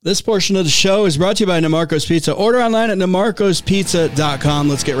This portion of the show is brought to you by Namarco's Pizza. Order online at namarcospizza.com.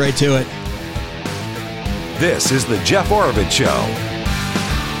 Let's get right to it. This is the Jeff Oravits Show.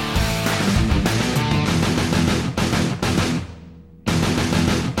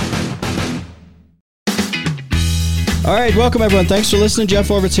 All right, welcome everyone. Thanks for listening. Jeff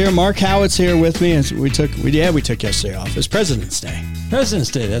Oravits here. Mark Haughwout's here with me. As we took yesterday off. It's President's Day.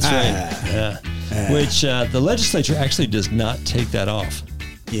 President's Day, that's right. Which the legislature actually does not take that off.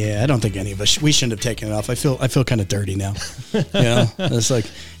 Yeah, I don't think any of us. We shouldn't have taken it off. I feel kind of dirty now. It's like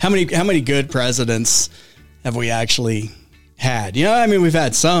how many good presidents have we actually had? I mean, we've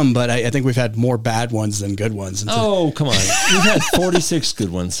had some, but I think we've had more bad ones than good ones. Oh, come on, we've had 46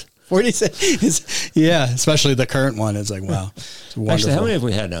 good ones. 46, yeah, especially the current one. It's like, wow. It's wonderful. Actually, how many have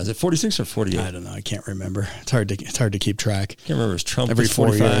we had now? Is it 46 or 48? I don't know. I can't remember. It's hard to keep track. I can't remember. Is Trump every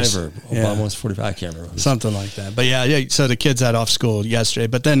 45 years. Or Obama was 45? I can't remember. Something like that. But yeah. So the kids had off school yesterday,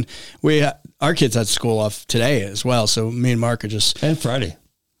 but then our kids had school off today as well. So me and Mark are just and Friday,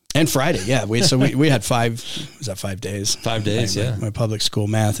 yeah. We had 5 days? 5 days, yeah. My public school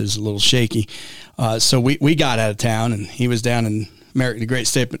math is a little shaky. So we got out of town, and he was down in the great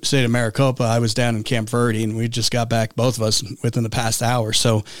state of Maricopa. I was down in Camp Verde, and we just got back, both of us, within the past hour.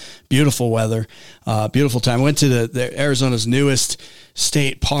 So beautiful weather, beautiful time. Went to the Arizona's newest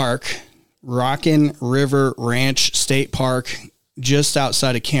state park, Rockin' River Ranch State Park, just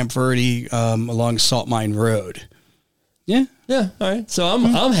outside of Camp Verde, along Salt Mine Road. Yeah. All right. So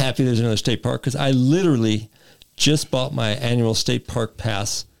I'm happy there's another state park, because I literally just bought my annual state park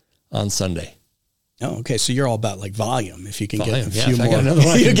pass on Sunday. Oh, okay. So you're all about like volume. If you can get a few more,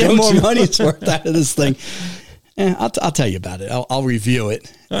 you get more money's worth out of this thing. I'll tell you about it. I'll review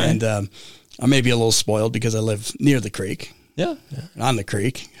it. And I may be a little spoiled because I live near the creek. Yeah. On the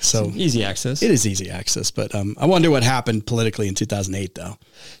creek. So easy access. It is easy access. But I wonder what happened politically in 2008, though.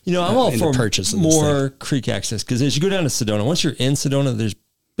 I'm all for more creek access, because as you go down to Sedona, once you're in Sedona, there's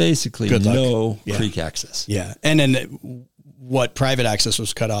basically no creek access. Yeah. And then what private access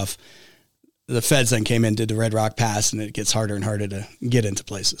was cut off, the feds then came in, did the Red Rock Pass, and it gets harder and harder to get into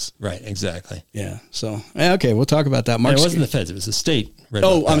places. Right, exactly. Yeah. So, okay, we'll talk about that. It wasn't the feds; it was the state. Red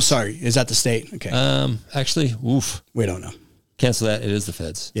Rock Pass. I'm sorry. Is that the state? Okay. Actually, we don't know. Cancel that. It is the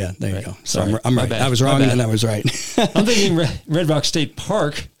feds. Yeah, there you go. So sorry. I'm right. Bad. I was wrong, and I was right. I'm thinking Red Rock State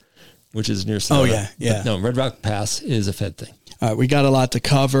Park, which is near Sedona. Oh yeah. No, Red Rock Pass is a fed thing. We got a lot to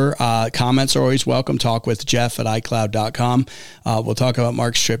cover. Comments are always welcome. Talk with Jeff at iCloud.com. We'll talk about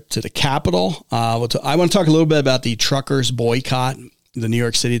Mark's trip to the Capitol. I want to talk a little bit about the truckers boycott, the New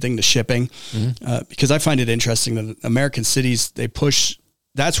York City thing, the shipping, because I find it interesting that American cities, they push,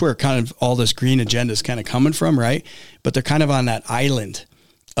 that's where kind of all this green agenda is kind of coming from, right? But they're kind of on that island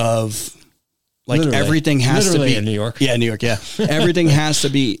of like everything has to be in New York. Yeah, New York. Yeah. Everything has to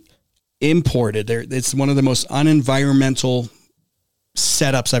be imported. It's one of the most unenvironmental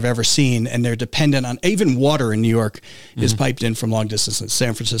setups I've ever seen, and they're dependent on even water in New York is piped in from long distance in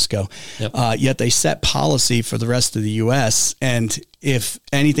San Francisco. Yep. Yet they set policy for the rest of the U.S. And if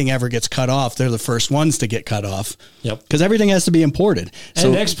anything ever gets cut off, they're the first ones to get cut off. Yep. Because everything has to be imported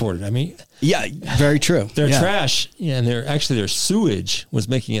and exported. I mean, yeah, very true. Their trash, and their sewage was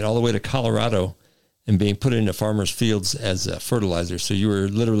making it all the way to Colorado and being put into farmers' fields as fertilizer. So you were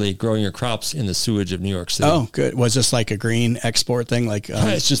literally growing your crops in the sewage of New York City. Oh, good. Was this like a green export thing? Like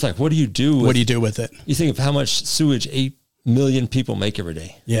it's just like, what do you do with it? You think of how much sewage 8 million people make every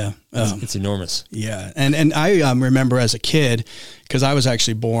day. Yeah. It's enormous. Yeah. And I remember as a kid, because I was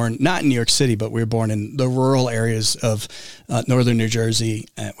actually born, not in New York City, but we were born in the rural areas of northern New Jersey,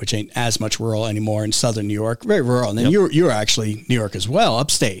 which ain't as much rural anymore, in southern New York, very rural. And then you were actually New York as well,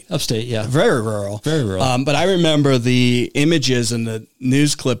 upstate. Upstate, yeah. Very rural. Very rural. But I remember the images and the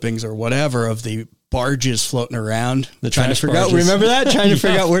news clippings or whatever of the barges floating around, trying to figure out. Remember that? Trying to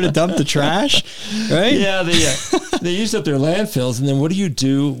figure out where to dump the trash, right? Yeah, they used up their landfills, and then what do you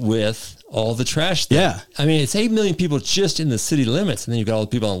do with all the trash? Yeah, I mean, it's 8 million people just in the city limits, and then you've got all the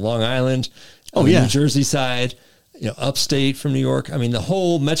people on Long Island, on the New Jersey side, upstate from New York. I mean, the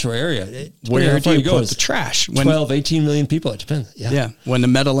whole metro area. Where do you put the trash? 12, 18 million people. It depends. Yeah. When the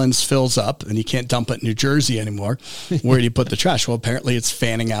Meadowlands fills up and you can't dump it in New Jersey anymore, where do you put the trash? Well, apparently it's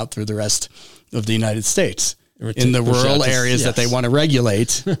fanning out through the rest of the United States in the rural areas that they want to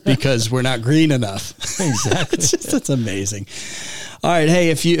regulate because we're not green enough. Exactly. It's amazing. All right. Hey,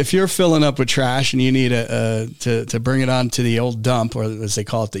 if you're filling up with trash and you need to bring it on to the old dump, or as they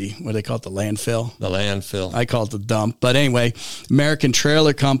call it, the landfill. The landfill. I call it the dump. But anyway, American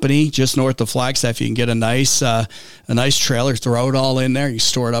Trailer Company, just north of Flagstaff, you can get a nice trailer, throw it all in there. You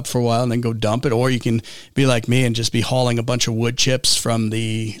store it up for a while and then go dump it. Or you can be like me and just be hauling a bunch of wood chips from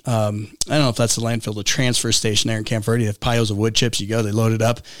the, I don't know if that's the landfill, the transfer station there in Camp Verde. They have piles of wood chips. You go, they load it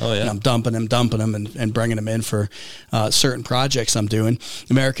up. Oh, yeah. And I'm dumping them and bringing them in for certain projects I'm doing.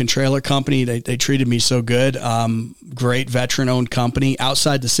 American Trailer Company, they treated me so good. Great veteran-owned company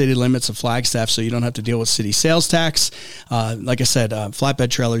outside the city limits of Flagstaff, so you don't have to deal with city sales tax. Like I said, flatbed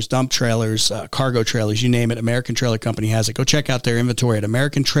trailers, dump trailers, cargo trailers, you name it. American Trailer Company has it. Go check out their inventory at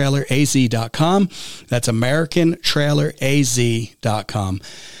americantraileraz.com. That's americantraileraz.com.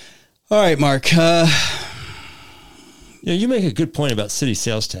 All right, Mark. You make a good point about city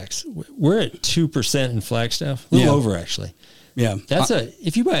sales tax. We're at 2% in Flagstaff, a little over actually. Yeah,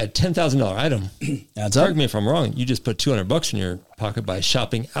 if you buy a $10,000 item, correct me if I'm wrong, you just put $200 in your pocket by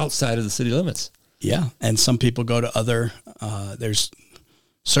shopping outside of the city limits. Yeah, and some people go to other. There's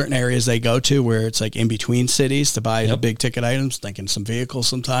certain areas they go to where it's like in between cities to buy the big ticket items, thinking some vehicles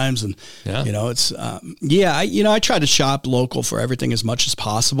sometimes, and it's I try to shop local for everything as much as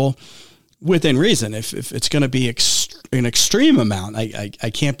possible. Within reason. If it's going to be an extreme amount,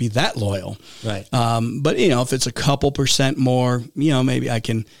 I can't be that loyal. Right. But if it's a couple percent more, maybe I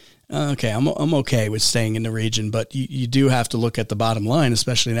can. Okay, I'm okay with staying in the region, but you do have to look at the bottom line,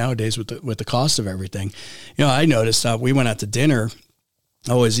 especially nowadays with the cost of everything. I noticed we went out to dinner.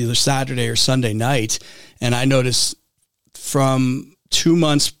 Always either Saturday or Sunday night, and I noticed from 2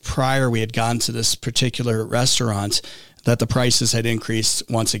 months prior we had gone to this particular restaurant that the prices had increased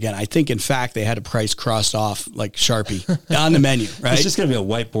once again. I think, in fact, they had a price crossed off like Sharpie on the menu, right? It's just going to be a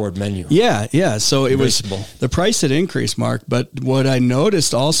whiteboard menu. Yeah. So it was, Erasable. the price had increased, Mark. But what I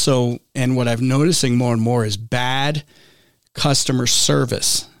noticed also, and what I'm noticing more and more, is bad customer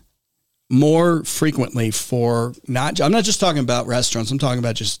service more frequently I'm not just talking about restaurants. I'm talking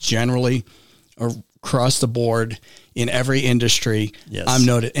about just generally across the board in every industry. Yes. I'm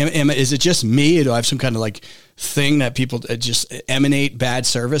noted. Is it just me? Or do I have some kind of like thing that people just emanate bad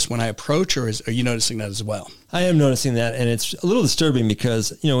service when I approach, or are you noticing that as well? I am noticing that, and it's a little disturbing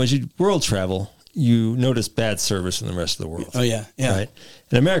because, as you world travel, you notice bad service from the rest of the world. Oh, yeah. Right?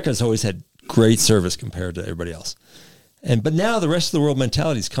 And America's always had great service compared to everybody else. But now the rest of the world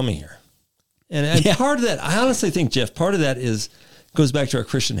mentality is coming here. And part of that, I honestly think, Jeff, part of that goes back to our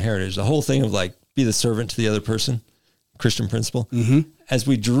Christian heritage, the whole thing of like, be the servant to the other person, Christian principle. Mm-hmm. As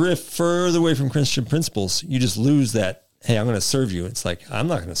we drift further away from Christian principles, you just lose that, hey, I'm going to serve you. It's like, I'm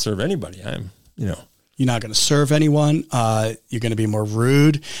not going to serve anybody. You're not going to serve anyone. You're going to be more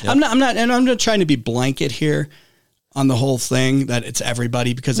rude. Yep. I'm not trying to be blanket here on the whole thing that it's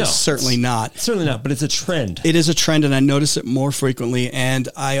everybody, because it's certainly not. Certainly not, but it's a trend. It is a trend, and I notice it more frequently. And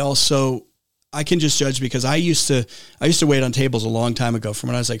I can just judge because I used to wait on tables a long time ago, from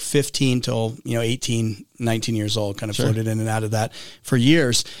when I was like 15 till 18, 19 years old, kind of floated in and out of that for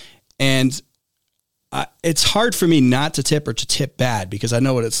years. And it's hard for me not to tip or to tip bad because I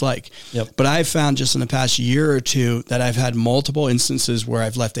know what it's like. Yep. But I've found just in the past year or two that I've had multiple instances where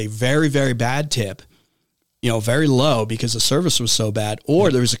I've left a very, very bad tip, very low because the service was so bad.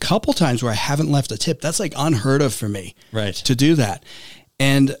 Or there was a couple times where I haven't left a tip. That's like unheard of for me to do that.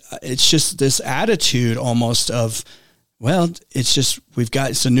 And it's just this attitude almost of,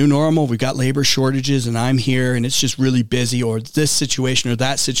 it's a new normal. We've got labor shortages and I'm here and it's just really busy, or this situation or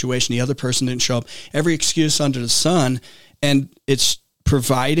that situation. The other person didn't show up. Every excuse under the sun. And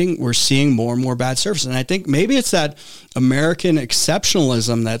we're seeing more and more bad service. And I think maybe it's that American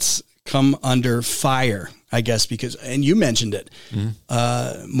exceptionalism that's come under fire, I guess, and you mentioned it,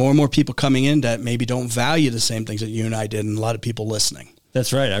 more and more people coming in that maybe don't value the same things that you and I did, and a lot of people listening.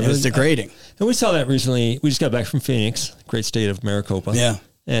 That's right. It's degrading. And we saw that recently. We just got back from Phoenix, great state of Maricopa. Yeah.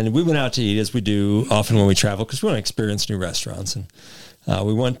 And we went out to eat, as we do often when we travel, because we want to experience new restaurants. And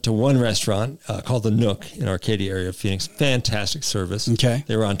we went to one restaurant called The Nook in Arcadia area of Phoenix. Fantastic service. Okay.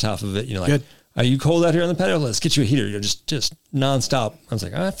 They were on top of it. Good. Are you cold out here on the patio? Let's get you a heater. Just nonstop. I was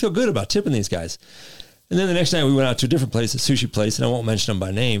like, I feel good about tipping these guys. And then the next night we went out to a different place, a sushi place, and I won't mention them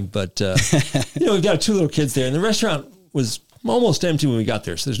by name, but we've got 2 little kids there, and the restaurant was almost empty when we got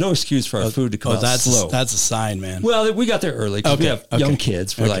there, so there's no excuse for our food to come out slow. That's a sign, man. Well, we got there early because we have young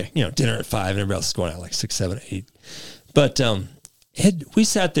kids. We're like, dinner at 5, and everybody else is going out like 6, 7, 8. But we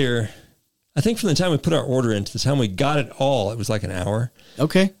sat there, I think from the time we put our order in to the time we got it all, it was like an hour.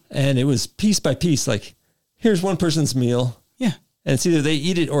 Okay. And it was piece by piece, like, here's one person's meal. Yeah. And it's either they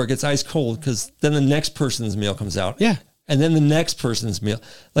eat it or it gets ice cold, because then the next person's meal comes out. Yeah. and then the next person's meal.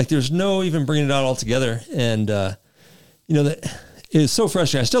 Like there's no even bringing it out all together. And, that it was so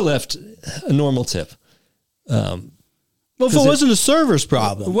frustrating. I still left a normal tip. Well, if it wasn't the server's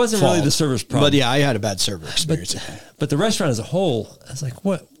problem. It wasn't really the server's problem. But yeah, I had a bad server experience. But the restaurant as a whole, I was like,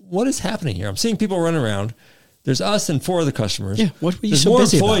 what is happening here? I'm seeing people run around. There's us and 4 other customers. Yeah, what were you There's so more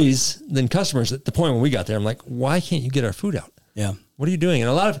busy employees than customers at the point when we got there. I'm like, why can't you get our food out? Yeah. What are you doing?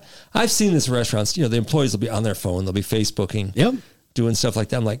 And I've seen this in restaurants, the employees will be on their phone. They'll be Facebooking, doing stuff like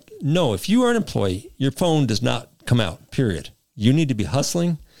that. I'm like, no, if you are an employee, your phone does not come out, period. You need to be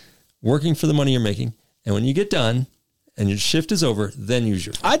hustling, working for the money you're making. And when you get done and your shift is over, then use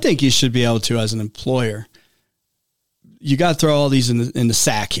your phone. I think you should be able to, as an employer, you got to throw all these in the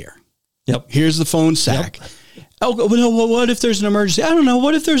sack here. Yep. Here's the phone sack. Yep. Oh, well, what if there's an emergency? I don't know.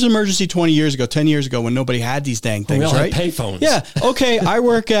 What if there's an emergency 20 years ago, 10 years ago when nobody had these dang things, we all right? had pay phones. Yeah. Okay. I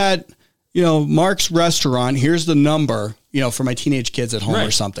work at, Mark's restaurant. Here's the number, for my teenage kids at home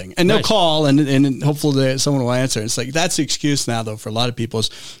or something. And they'll call and hopefully someone will answer. It's like, that's the excuse now though, for a lot of people is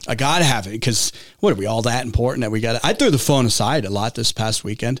I got to have it because what are we all that important that we got I threw the phone aside a lot this past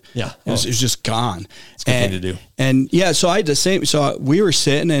weekend. Yeah. It was just gone. It's a good thing to do. And yeah, so I had the same, so we were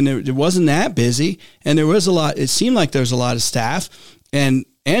sitting and it wasn't that busy and there was it seemed like there was a lot of staff and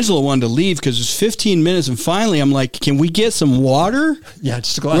Angela wanted to leave because it was 15 minutes. And finally, I'm like, can we get some water? Yeah,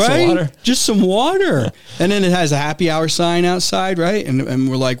 just a glass of water. Just some water. And then it has a happy hour sign outside, right? And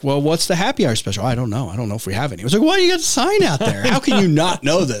we're like, well, what's the happy hour special? I don't know. I don't know if we have any. I was like, why do you got a sign out there? How can you not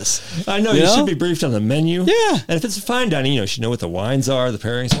know this? I know. You should be briefed on the menu. Yeah. And if it's fine dining, you should know what the wines are, the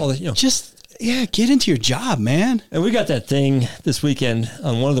pairings, all that, Just, get into your job, man. And we got that thing this weekend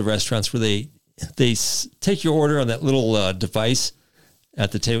on one of the restaurants where they take your order on that little device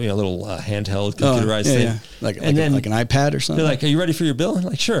at the table, a little handheld computerized thing. Yeah. Like an iPad or something. They're like, are you ready for your bill? I'm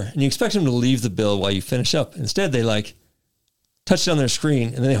like, sure. And you expect them to leave the bill while you finish up. Instead, they touch it on their screen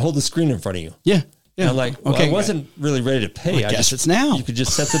and then they hold the screen in front of you. Yeah. And I'm like, well, I wasn't really ready to pay. I guess it's now. You could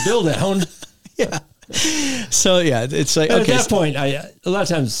just set the bill down. Yeah. So yeah, it's like, okay. At that point, a lot of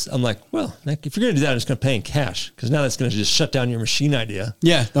times I'm like, well, if you're going to do that, I'm just going to pay in cash because now that's going to just shut down your machine idea.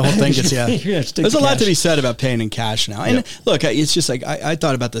 Yeah, the whole thing gets There's a lot to be said about paying in cash now. And look, it's just like I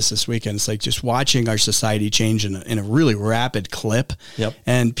thought about this weekend. It's like just watching our society change in a really rapid clip. Yep.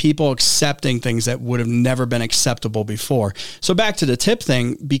 And people accepting things that would have never been acceptable before. So back to the tip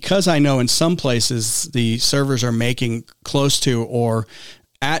thing, because I know in some places the servers are making close to or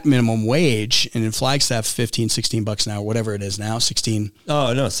at minimum wage, and in Flagstaff, $15-16 an hour, whatever it is now, 16.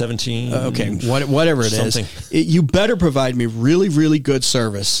 Oh no, 17. Okay, whatever it is, you better provide me really, really good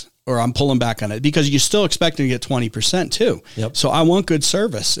service, or I'm pulling back on it because you're still expecting to get 20% too. Yep. So I want good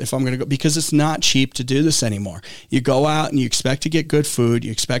service if I'm going to go because it's not cheap to do this anymore. You go out and you expect to get good food,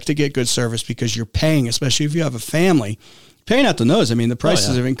 you expect to get good service because you're paying, especially if you have a family. Paying out the nose. I mean, the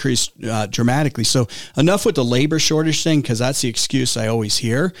prices have increased dramatically. So enough with the labor shortage thing, because that's the excuse I always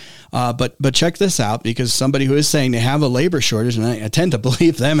hear. But check this out, because somebody who is saying they have a labor shortage, and I tend to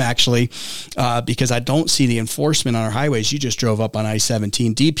believe them actually, because I don't see the enforcement on our highways. You just drove up on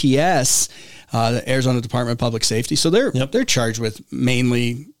I-17. DPS, the Arizona Department of Public Safety. So they're charged with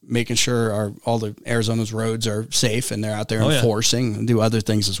mainly making sure all the Arizona's roads are safe, and they're out there enforcing and do other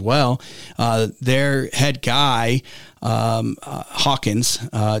things as well. Their head guy, Hawkins,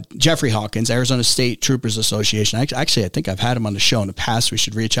 Jeffrey Hawkins, Arizona State Troopers Association. Actually, I think I've had him on the show in the past. We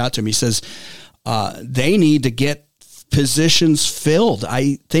should reach out to him. He says they need to get positions filled.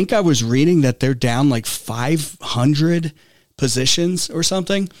 I think I was reading that they're down like 500 positions or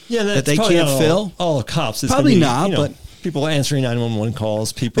something that they can't fill. All the cops. It's probably not, but people answering 911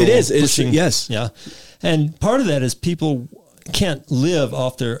 calls, people. It is. Pushing, yes. Yeah. And part of that is people can't live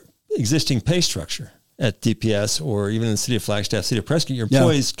off their existing pay structure at DPS or even in the city of Flagstaff, city of Prescott. Your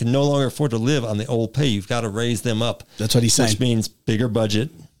employees can no longer afford to live on the old pay. You've got to raise them up. That's what he's saying. Which means bigger budget,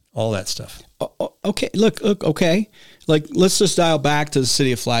 all that stuff. Okay. Look, okay. Like, let's just dial back to the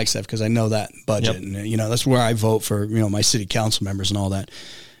city of Flagstaff because I know that budget. Yep. And, that's where I vote for, my city council members and all that.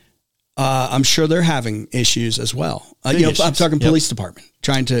 I'm sure they're having issues as well. I'm talking police department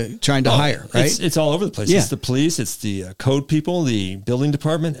trying to hire, right? It's all over the place. Yeah. It's the police, it's the code people, the building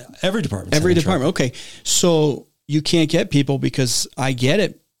department, every department. Every department. Okay. So you can't get people because I get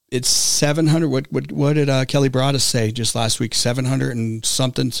it. It's 700. What did Kelly Broaddus say just last week? 700 and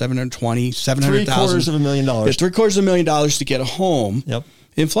something, 720, 700,000. $750,000. It's $750,000 to get a home. Yep.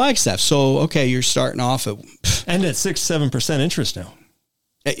 In Flagstaff. So, okay, you're starting off at. And at 6-7% interest now.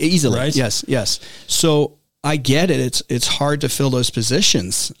 Easily. Right? Yes. So I get it. It's hard to fill those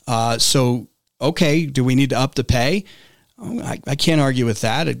positions. So, okay, do we need to up the pay? I can't argue with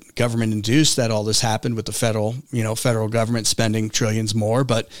that. Government induced that all this happened with the federal government spending trillions more,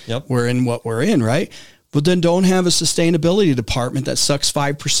 but we're in what we're in, right? But then don't have a sustainability department that sucks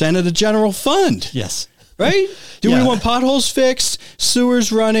 5% of the general fund. Yes. Right? Do we want potholes fixed,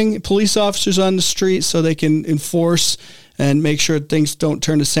 sewers running, police officers on the street so they can enforce and make sure things don't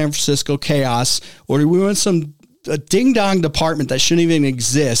turn to San Francisco chaos? Or do we want a ding-dong department that shouldn't even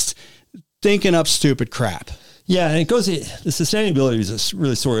exist thinking up stupid crap? Yeah, and the sustainability is a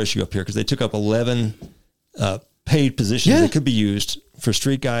really sore issue up here because they took up 11 paid positions that could be used for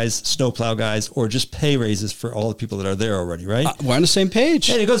street guys, snowplow guys, or just pay raises for all the people that are there already, right? We're on the same page.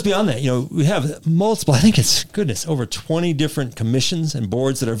 And it goes beyond that. We have multiple, I think it's, over 20 different commissions and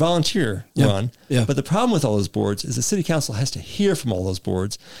boards that are volunteer run. Yeah. But the problem with all those boards is the city council has to hear from all those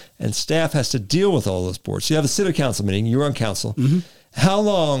boards and staff has to deal with all those boards. So you have a city council meeting, you're on council. Mm-hmm. How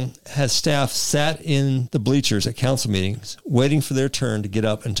long has staff sat in the bleachers at council meetings waiting for their turn to get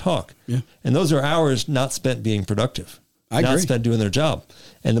up and talk? Yeah. And those are hours not spent being productive. I agree. Not spent doing their job.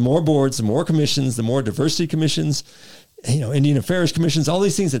 And the more boards, the more commissions, the more diversity commissions, Indian Affairs commissions, all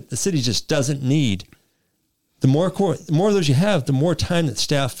these things that the city just doesn't need. The more of those you have, the more time that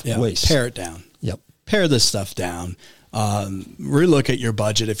staff wastes. Pare it down. Yep. Pare this stuff down. Relook at your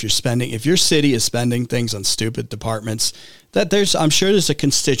budget. If your city is spending things on stupid departments I'm sure there's a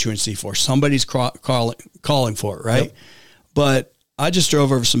constituency for somebody's calling for it. Right. Yep. But I just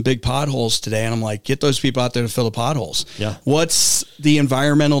drove over some big potholes today and I'm like, get those people out there to fill the potholes. Yeah. What's the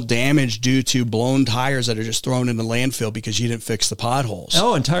environmental damage due to blown tires that are just thrown in the landfill because you didn't fix the potholes?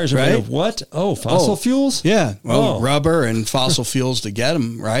 Oh, and tires are made of what? Oh, fossil fuels? Yeah. Well, rubber and fossil fuels to get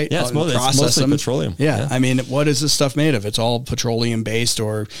them, right? Yeah, it's mostly petroleum. Yeah. I mean, what is this stuff made of? It's all petroleum based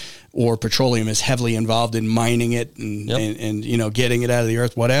or petroleum is heavily involved in mining it and getting it out of the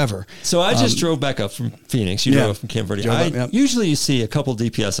earth, whatever. So I just drove back up from Phoenix. You drove up from Camp Verde. Usually you see a couple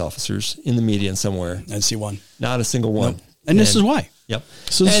DPS officers in the median somewhere. I see one. Not a single one. Nope. And this is why. Yep.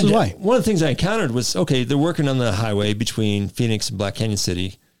 So this is why. One of the things I encountered was, they're working on the highway between Phoenix and Black Canyon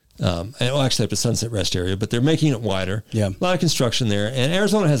City. Actually up to Sunset Rest area, but they're making it wider. Yeah. A lot of construction there. And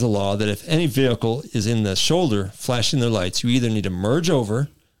Arizona has a law that if any vehicle is in the shoulder flashing their lights, you either need to merge over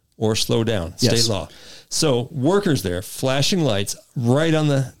or slow down. State law. So workers there flashing lights right on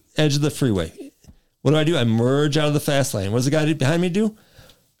the edge of the freeway. What do? I merge out of the fast lane. What does the guy behind me do?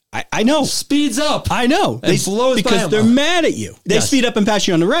 I know. Speeds up. I know. They blows because they're mad at you. They speed up and pass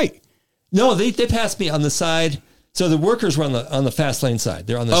you on the right. No, they passed me on the side. So the workers were on the fast lane side.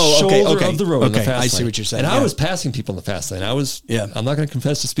 They're on the shoulder of the road on the fast lane. I see what you're saying. And I was passing people in the fast lane. I'm not going to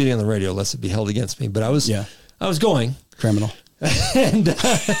confess to speeding on the radio lest it be held against me, but I was going. Criminal. And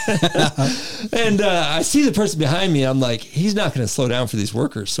I see the person behind me. I'm like, he's not going to slow down for these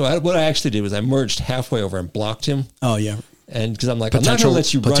workers. So what I actually did was I merged halfway over and blocked him. Oh, yeah. And because I'm like, I'm not going to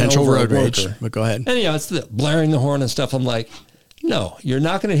let you run over road a worker. Rage, but go ahead. And, it's the blaring the horn and stuff. I'm like, no, you're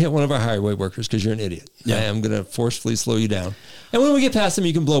not going to hit one of our highway workers because you're an idiot. Yeah. I am going to forcefully slow you down. And when we get past them,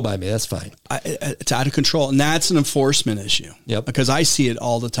 you can blow by me. That's fine. It's out of control. And that's an enforcement issue. Yep. Because I see it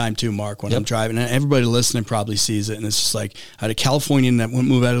all the time too, Mark, when I'm driving. And everybody listening probably sees it. And it's just like, I had a Californian that wouldn't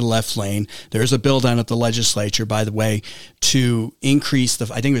move out of the left lane. There's a bill down at the legislature, by the way, to increase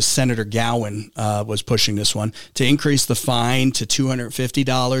I think it was Senator Gowan was pushing this one, to increase the fine to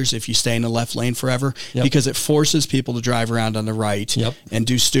 $250 if you stay in the left lane forever. Yep. Because it forces people to drive around on the right and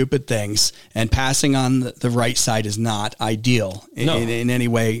do stupid things. And passing on the right side is not ideal. In any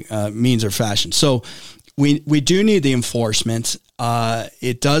way, means or fashion. So we do need the enforcement.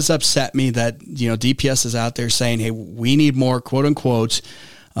 It does upset me that, DPS is out there saying, hey, we need more, quote unquote.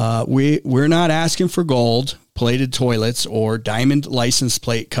 We're not asking for gold plated toilets or diamond license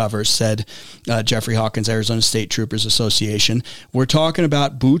plate covers, said Jeffrey Hawkins, Arizona State Troopers Association. We're talking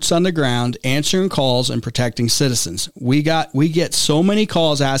about boots on the ground, answering calls and protecting citizens. We get so many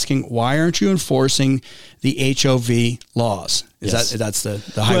calls asking, why aren't you enforcing the HOV laws? That's the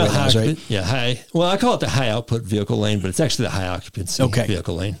highway laws, right? Yeah, well, I call it the high output vehicle lane, but it's actually the high occupancy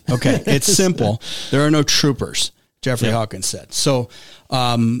vehicle lane. Okay, it's simple. There are no troopers, Jeffrey Hawkins said. So, there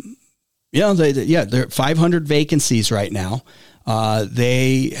are 500 vacancies right now.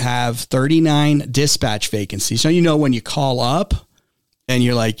 They have 39 dispatch vacancies. So, when you call up and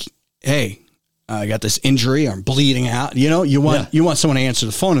you're like, hey, I got this injury, I'm bleeding out. You want someone to answer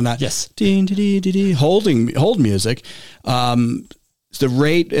the phone and not hold music. The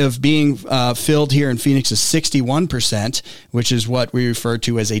rate of being filled here in Phoenix is 61%, which is what we refer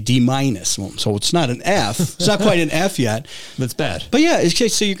to as a D-. So it's not an F. It's not quite an F yet. That's bad. But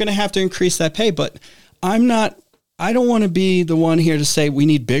so you're going to have to increase that pay. But I I don't want to be the one here to say we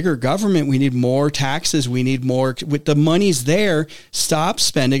need bigger government. We need more taxes. We need more. With the money's there, stop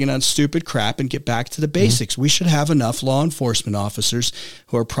spending it on stupid crap and get back to the basics. We should have enough law enforcement officers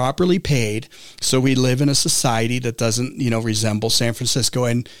who are properly paid so we live in a society that doesn't, resemble San Francisco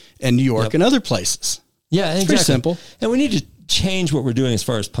and New York and other places. Yeah, it's exactly. pretty simple. And we need to change what we're doing as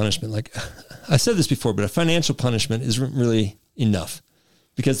far as punishment. Like I said this before, but a financial punishment isn't really enough.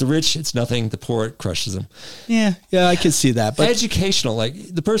 Because the rich, it's nothing. The poor, it crushes them. Yeah, I can see that. But educational, like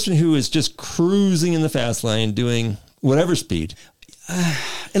the person who is just cruising in the fast lane, doing whatever speed.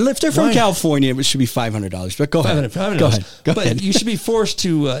 And if they're from California, it should be $500. But go ahead. Go ahead. You should be forced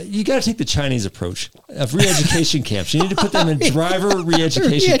to. You got to take the Chinese approach of re-education camps. You need to put them in driver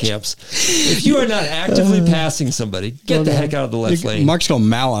re-education camps. If you are not actively passing somebody, get the heck out of the left lane. Mark's going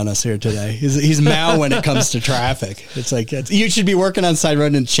Mal on us here today. He's Mal when it comes to traffic. It's like you should be working on side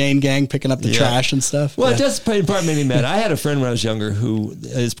road and chain gang, picking up the trash and stuff. Well, it does in part make me mad. I had a friend when I was younger who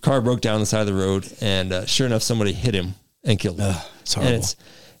his car broke down on the side of the road, and sure enough, somebody hit him and killed him. It's horrible. And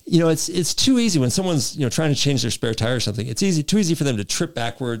it's too easy when someone's trying to change their spare tire or something. It's too easy for them to trip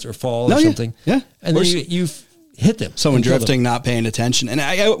backwards or fall or something. Yeah, and then you've hit them. Someone drifting, not paying attention. And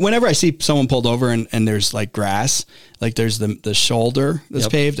I whenever I see someone pulled over and there's like grass, like there's the shoulder that's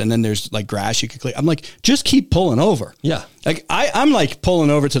paved, and then there's like grass you could clear. I'm like, just keep pulling over. Yeah. Like I'm like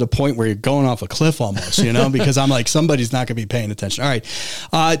pulling over to the point where you're going off a cliff almost, because I'm like, somebody's not going to be paying attention. All right.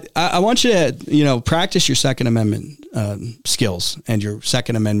 I want you to, practice your Second Amendment skills and your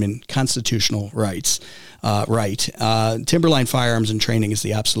Second Amendment constitutional rights. Timberline Firearms and Training is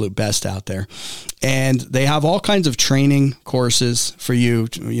the absolute best out there. And they have all kinds of training courses for you,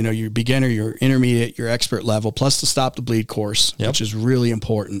 your beginner, your intermediate, your expert level, plus the Stop the Bleed course, which is really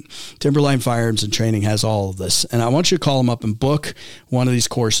important. Timberline Firearms and Training has all of this. And I want you to call them up and book one of these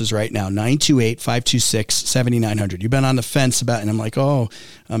courses right now, 928-526-7900. You've been on the fence about it, and I'm like,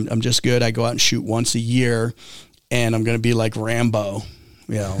 I'm just good. I go out and shoot once a year, and I'm going to be like Rambo.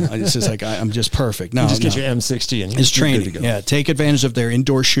 It's just like, I'm just perfect. No, you just get your M60 and it's training. Yeah. Take advantage of their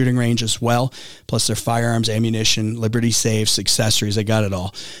indoor shooting range as well. Plus their firearms, ammunition, Liberty safes, accessories. They got it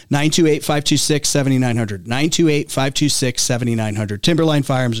all. 928-526-7900. 928-526-7900. Timberline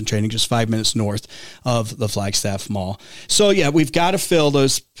Firearms and Training, just 5 minutes north of the Flagstaff Mall. So we've got to fill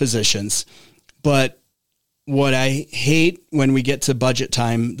those positions, but what I hate when we get to budget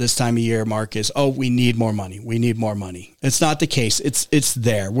time this time of year, Mark, is, we need more money. We need more money. It's not the case. It's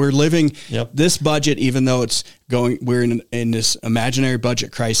there. We're living this budget, even though we're in this imaginary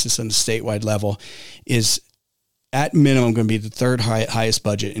budget crisis on the statewide level, is at minimum going to be the third highest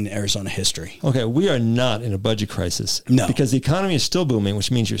budget in Arizona history. Okay, we are not in a budget crisis. No. Because the economy is still booming, which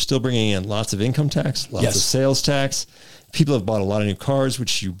means you're still bringing in lots of income tax, lots of sales tax. People have bought a lot of new cars,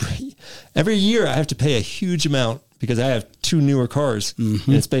 which every year I have to pay a huge amount because I have 2 newer cars, and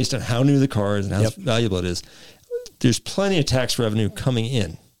it's based on how new the car is and how valuable it is. There's plenty of tax revenue coming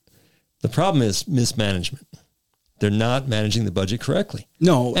in. The problem is mismanagement. They're not managing the budget correctly.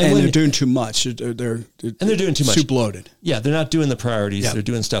 No, and they're doing too much. They're doing too much. Too bloated. Yeah, they're not doing the priorities. Yep. They're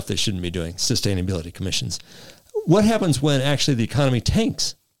doing stuff they shouldn't be doing, sustainability commissions. What happens when actually the economy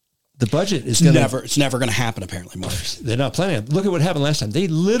tanks? The budget is it's never going to happen, apparently, Mark. They're not planning on it. Look at what happened last time. They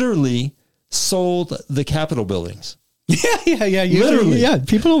literally sold the Capitol buildings. Yeah. Literally. Yeah,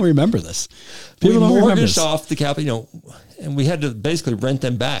 people don't remember this. We mortgaged off the Capitol, and we had to basically rent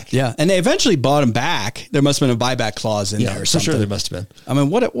them back. Yeah, and they eventually bought them back. There must have been a buyback clause in there or something. For sure there must have been. I mean,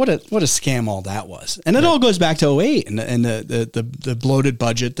 what a scam all that was. And it all goes back to 2008 and the bloated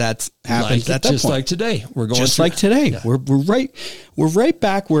budget that's happened at that point. Just like today. Yeah. We're right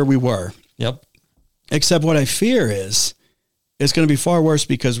back where we were. Yep. Except what I fear is it's going to be far worse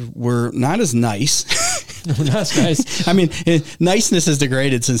because we're not as nice. We're not as nice. I mean, niceness has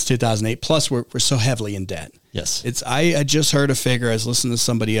degraded since 2008. Plus, we're so heavily in debt. Yes. I just heard a figure. I was listening to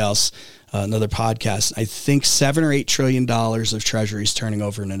somebody else, another podcast. I think $7 or $8 trillion of treasuries turning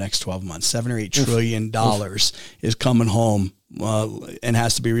over in the next 12 months. $7 or $8 trillion is coming home and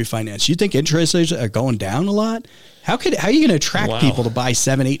has to be refinanced. You think interest rates are going down a lot? How are you going to attract people to buy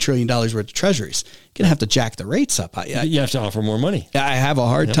 $7-8 trillion worth of treasuries? You're going to have to jack the rates up. You have to offer more money. I have a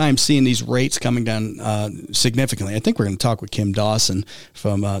hard time seeing these rates coming down significantly. I think we're going to talk with Kim Dawson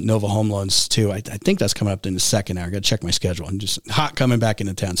from Nova Home Loans too. I think that's coming up in the second hour. I got to check my schedule. I'm just hot coming back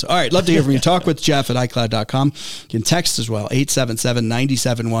into town. So, all right, love to hear from you. Talk with Jeff at iCloud.com. You can text as well,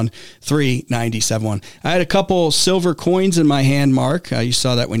 877-971-3971. I had a couple silver coins in my hand, Mark. You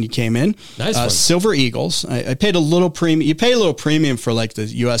saw that when you came in. Nice one. Silver Eagles. I paid a little premium. You pay a little premium for like the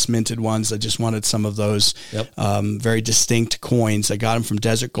U.S. minted ones. I just wanted some of those very distinct coins. I got them from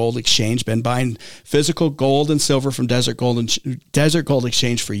Desert Gold Exchange. Been buying physical gold and silver from Desert Gold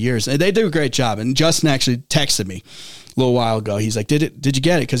Exchange for years. And they do a great job. And Justin actually texted me a little while ago. He's like, did you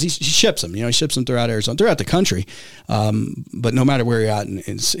get it? Because he ships them. He ships them throughout Arizona, throughout the country. But no matter where you're at,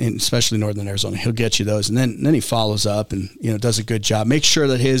 in especially northern Arizona, he'll get you those. And then he follows up and does a good job. Make sure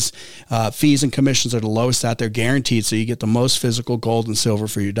that his fees and commissions are the lowest out there, guaranteed, so you get the most physical gold and silver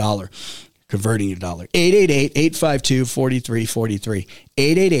for your dollar. Converting your dollar. 888-852-4343.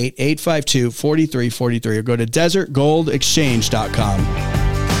 888-852-4343. Or go to desertgoldexchange.com.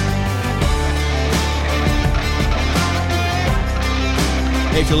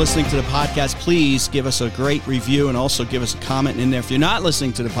 Hey, if you're listening to the podcast, please give us a great review and also give us a comment in there. If you're not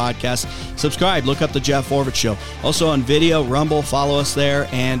listening to the podcast, subscribe. Look up the Jeff Orbit Show. Also on video, Rumble, follow us there,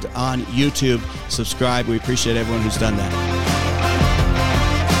 and on YouTube, subscribe. We appreciate everyone who's done that.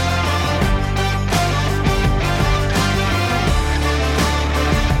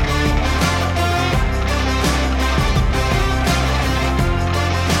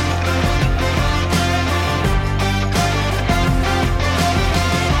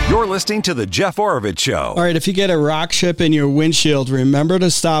 You're listening to The Jeff Orovitz Show. All right, if you get a rock chip in your windshield, remember to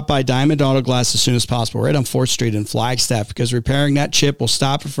stop by Diamond Auto Glass as soon as possible, right on 4th Street in Flagstaff, because repairing that chip will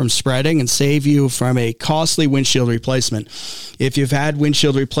stop it from spreading and save you from a costly windshield replacement. If you've had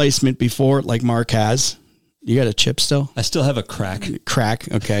windshield replacement before, like Mark has, you got a chip still? I still have a crack.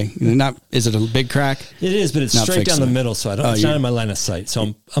 Crack, okay. Is it a big crack? It is, but it's Not straight down the middle, so it's not in my line of sight.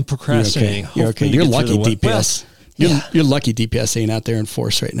 So I'm procrastinating. You're okay. You're lucky, DPS. You're lucky DPS ain't out there in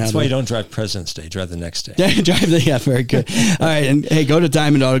force right now. That's why you don't drive President's Day. Drive the next day. Yeah, very good. All right, and hey, go to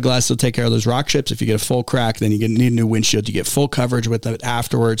Diamond Auto Glass. They'll take care of those rock chips. If you get a full crack, then you need a new windshield. You get full coverage with it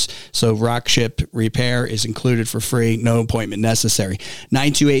afterwards. So rock chip repair is included for free. No appointment necessary.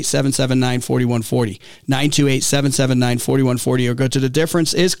 928-779-4140. 928-779-4140, or go to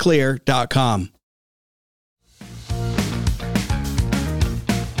thedifferenceisclear.com.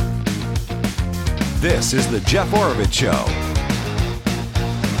 This is the Jeff Orovitz Show.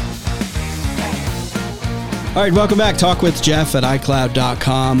 All right, welcome back. Talk with Jeff at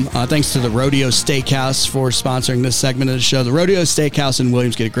iCloud.com. Thanks to the Rodeo Steakhouse for sponsoring this segment of the show. The Rodeo Steakhouse in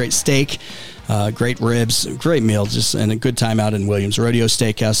Williams, get a great steak, great ribs, great meal, and a good time out in Williams. Rodeo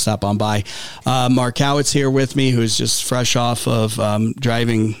Steakhouse, stop on by. Mark Haughwout's here with me, who's just fresh off of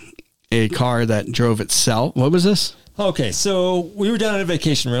driving a car that drove itself. What was this? Okay, so we were down on a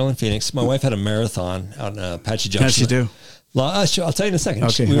vacation rental in Phoenix. My wife had a marathon out in Apache Junction. How'd she do? I'll tell you in a second.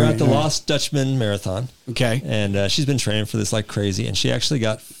 Okay, we were at the Lost Dutchman Marathon. Okay. And she's been training for this like crazy. And she actually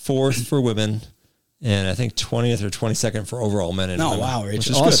got 4th for women and I think 20th or 22nd for overall men and women. Oh, wow,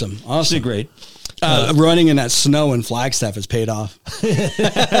 Rich. Awesome. Good. Awesome. She did great. Running in that snow in Flagstaff has paid off.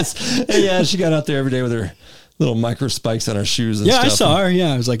 Yeah, she got out there every day with her little micro spikes on her shoes and stuff. Yeah, I saw her.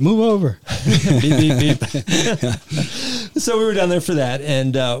 Yeah, I was like, move over. Beep, beep, beep. So we were down there for that.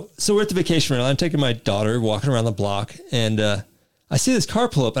 And so we're at the vacation rental. I'm taking my daughter, walking around the block, and I see this car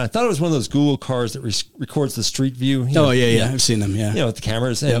pull up, and I thought it was one of those Google cars that records the street view. Oh, yeah. I've seen them, yeah. With the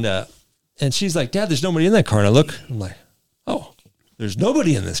cameras. And and she's like, Dad, there's nobody in that car. And I look, I'm like, oh, there's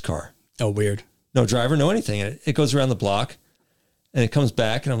nobody in this car. Oh, weird. No driver, no anything. And it goes around the block. And it comes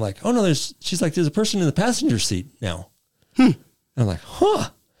back, and I'm like, oh, no, she's like, there's a person in the passenger seat now. And I'm like, huh.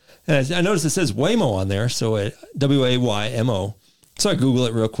 And I noticed it says Waymo on there, so Waymo. So I Google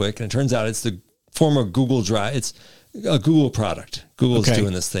it real quick, and it turns out it's the former Google Drive. It's a Google product. Google's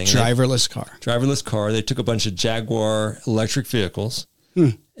doing this thing. Driverless car. They took a bunch of Jaguar electric vehicles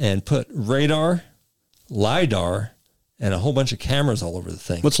and put radar, LiDAR, and a whole bunch of cameras all over the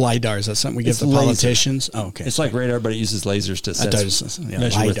thing. What's LiDAR? Is that something we give to politicians? Oh, okay. It's like radar, but it uses lasers to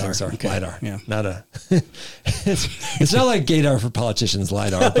measure where things are. Okay. LiDAR. Yeah. Not a. it's not like gaydar for politicians,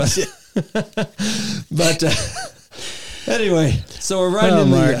 LiDAR. But anyway, so we're riding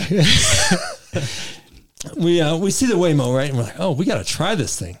we see the Waymo, right? And we're like, oh, we got to try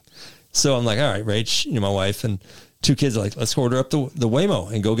this thing. So I'm like, all right, Rach, my wife and 2 kids are like, let's order up the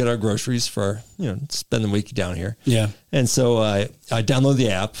Waymo and go get our groceries for, spend the week down here. Yeah. And so I download the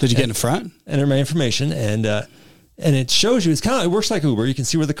app. Did you get in the front? Enter my information, and it shows you, it works like Uber. You can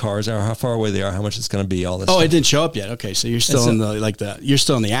see where the cars are, how far away they are, how much it's going to be, all this stuff. It didn't show up yet. Okay. So you're still you're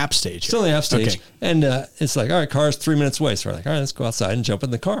still in the app stage. Still in the app stage. Okay. And it's like, all right, car's 3 minutes away. So we're like, all right, let's go outside and jump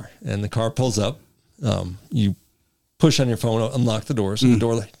in the car. And the car pulls up, You push on your phone, unlock the door. So the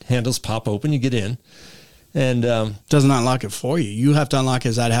door handles pop open, you get in. And doesn't unlock it for you. You have to unlock it.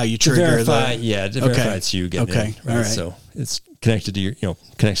 Is that how you trigger verify, to verify it's you getting in. Right? All right. So it's connected to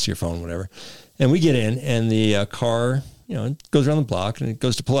connects to your phone, whatever. And we get in, and the car, it goes around the block, and it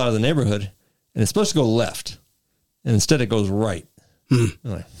goes to pull out of the neighborhood, and it's supposed to go left, and instead it goes right. I'm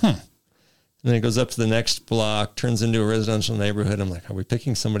like, And then it goes up to the next block, turns into a residential neighborhood. I'm like, are we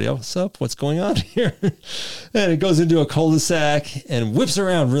picking somebody else up? What's going on here? And it goes into a cul-de-sac and whips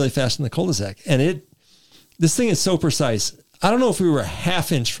around really fast in the cul-de-sac. And this thing is so precise. I don't know if we were a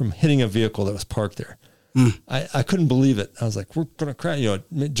half inch from hitting a vehicle that was parked there. I couldn't believe it. I was like, we're going to crash.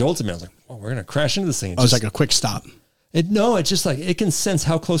 It jolted me. I was like, well, we're going to crash into this thing. It's like a quick stop. It's just like, it can sense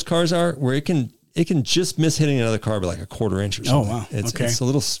how close cars are, where it can just miss hitting another car by like a quarter inch or something. Oh, wow. It's a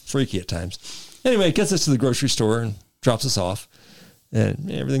little freaky at times. Anyway, it gets us to the grocery store and drops us off, and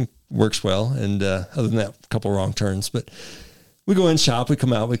everything works well. And other than that, a couple wrong turns, but we go in, shop, we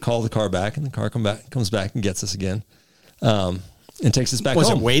come out, we call the car back, and the car comes back and gets us again, and takes us back home. Was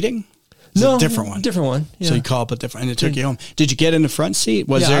it waiting? No, a different one. Different one. Yeah. So you call up a different, and it took you home. Did you get in the front seat?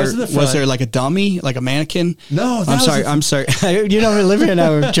 Was was there like a dummy, like a mannequin? No, I'm sorry. Olivia and I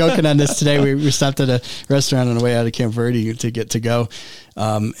were joking on this today. We stopped at a restaurant on the way out of Camp Verde to get to go,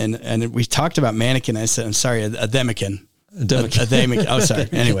 and we talked about mannequin. I said, I'm sorry, a demican. Oh, sorry.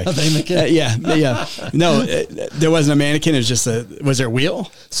 Anyway. Yeah. No, there wasn't a mannequin. It was just was there a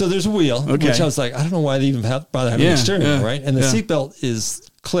wheel? So there's a wheel, which I was like, I don't know why they even bother having a steering wheel, right? And the seatbelt is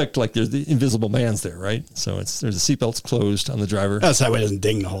clicked like there's the invisible man's there, right? So there's the seatbelt's closed on the driver. Oh, so that way it doesn't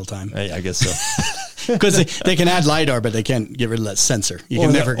ding the whole time. I guess so. Because they can add LiDAR, but they can't get rid of that sensor. You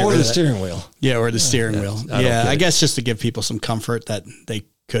can never get rid of the steering wheel. Yeah, or the steering wheel. I guess just to give people some comfort that they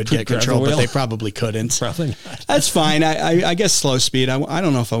could get control, but they probably couldn't. Probably not. That's fine. I guess slow speed. I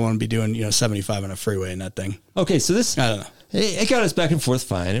don't know if I want to be doing 75 on a freeway in that thing. Okay, so this I don't know. It got us back and forth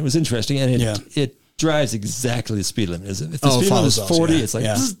fine. It was interesting, and it drives exactly the speed limit. If the speed limit is 40, it's like,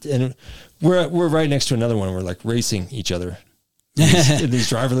 and we're right next to another one. We're like racing each other in these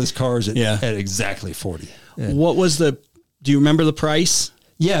driverless cars at exactly 40. Yeah. What was do you remember the price?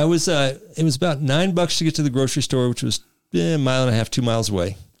 Yeah, it was about $9 to get to the grocery store, which was a mile and a half, 2 miles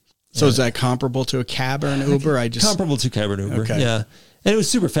away. So is that comparable to a cab or an Uber? Comparable to cab or an Uber. Okay. Yeah. And it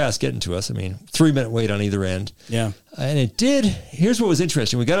was super fast getting to us. 3-minute wait on either end. Yeah. And it did. Here's what was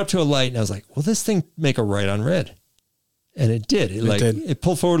interesting. We got up to a light and I was like, will this thing make a right on red? And it did. It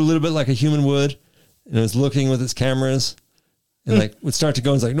pulled forward a little bit like a human would. And it was looking with its cameras and would start to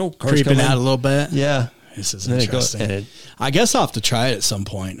go and it's like, no, car's creeping coming out a little bit. Yeah. This is interesting. I guess I'll have to try it at some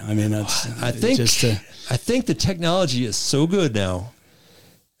point. I think the technology is so good now.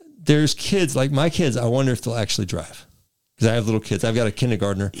 There's kids like my kids. I wonder if they'll actually drive because I have little kids. I've got a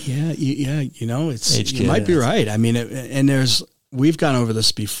kindergartner. Yeah. You might be right. We've gone over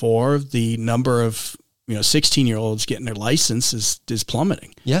this before. The number of 16-year-olds getting their license is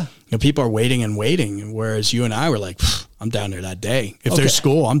plummeting. Yeah. People are waiting, whereas you and I were like, I'm down there that day. If there's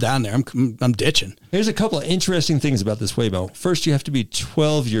school, I'm down there. I'm ditching. Here's a couple of interesting things about this Waymo. First, you have to be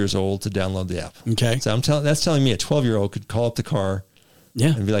 12 years old to download the app. Okay. So that's telling me a 12-year-old could call up the car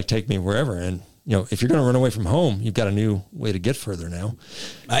and be like, take me wherever. And, if you're going to run away from home, you've got a new way to get further now.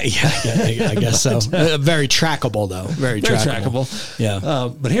 I guess so. Very trackable, though. Very trackable. Yeah.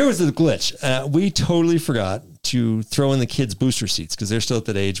 But here was the glitch. We totally forgot to throw in the kids' booster seats because they're still at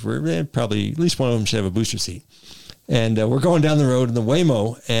that age where probably at least one of them should have a booster seat. And we're going down the road in the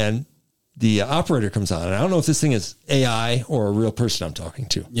Waymo, and the operator comes on. And I don't know if this thing is AI or a real person I'm talking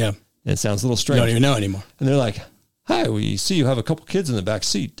to. Yeah. And it sounds a little strange. You don't even know anymore. And they're like, hi, we see you have a couple kids in the back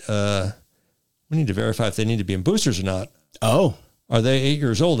seat. We need to verify if they need to be in boosters or not. Oh. Are they 8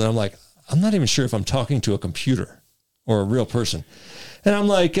 years old? And I'm like, I'm not even sure if I'm talking to a computer or a real person. And I'm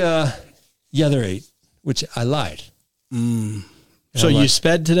like, yeah, they're 8, which I lied. So you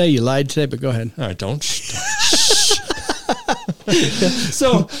sped today, you lied today, but go ahead. All right, don't.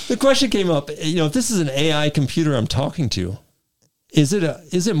 So the question came up, if this is an AI computer I'm talking to, is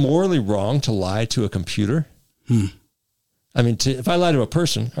it morally wrong to lie to a computer? If I lie to a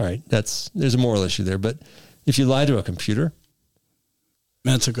person, all right, there's a moral issue there. But if you lie to a computer,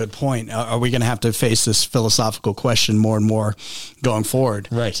 that's a good point. Are we going to have to face this philosophical question more and more going forward?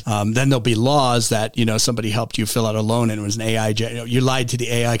 Right. Then there'll be laws that somebody helped you fill out a loan and it was an AI. You lied to the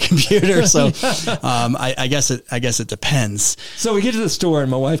AI computer. So I guess it depends. So we get to the store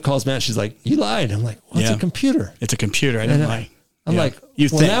and my wife calls me out. She's like, "You lied." I'm like, "Well, it's a computer. It's a computer. I didn't lie." I'm like,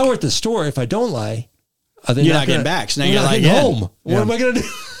 "Well, now we're at the store. If I don't lie." You're not getting back. So now you're not like home. What am I going to do?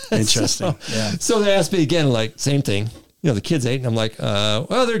 Interesting. So they asked me again, like, same thing. the kids ate, and I'm like,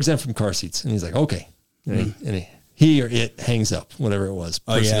 well, they're exempt from car seats. And he's like, okay. And he or it hangs up, whatever it was.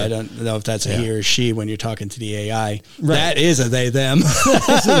 Oh, yeah. I don't know if that's a he or she when you're talking to the AI. Right. That is a they, them.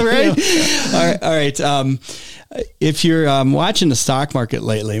 Right? All right. If you're watching the stock market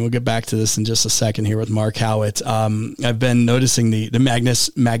lately, and we'll get back to this in just a second here with Mark Haughwout, I've been noticing the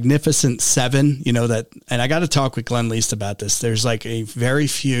Magnificent Seven, and I got to talk with Glenn Least about this. There's like a very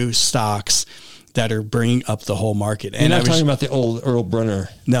few stocks that are bringing up the whole market. And I'm talking about the old Earl Brunner.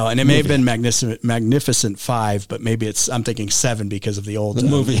 No, and it may have been Magnificent Five, but maybe I'm thinking seven because of the old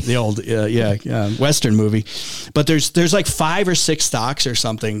movie, the old Western movie. But there's like 5 or 6 stocks or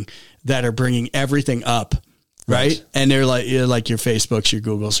something that are bringing everything up. Right. And they're like your Facebooks, your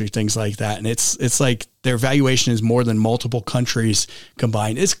Googles, your things like that. And it's like their valuation is more than multiple countries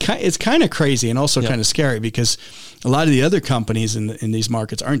combined. It's kind of crazy and also kind of scary because a lot of the other companies in these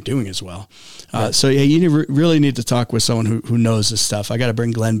markets aren't doing as well. So you really need to talk with someone who knows this stuff. I got to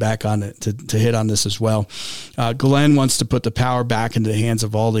bring Glenn back on it to hit on this as well. Glenn wants to put the power back into the hands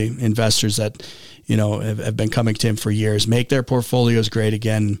of all the investors that, have been coming to him for years, make their portfolios great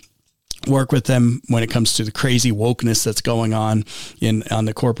again. Work with them when it comes to the crazy wokeness that's going on on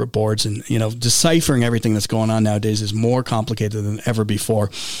the corporate boards, and deciphering everything that's going on nowadays is more complicated than ever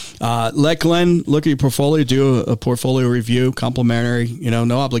before. Let Glenn look at your portfolio, do a portfolio review, complimentary,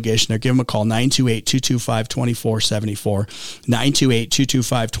 no obligation there. Give him a call, 928-225-2474,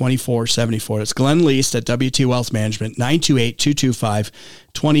 928-225-2474. That's Glenn Least at WT Wealth Management,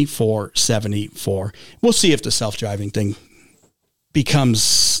 928-225-2474. We'll see if the self-driving thing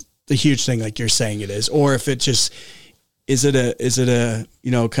becomes the huge thing like you're saying it is, or if it just is it a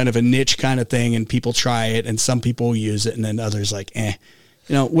kind of a niche kind of thing and people try it and some people use it and then others like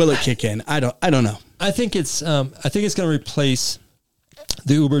will it kick in? I don't know. I think it's going to replace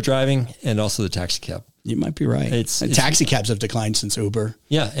the Uber driving and also the taxi cab. You might be right. Taxi cabs have declined since Uber.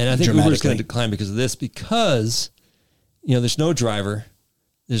 Yeah, and I think Uber is going to decline because of this, because there's no driver,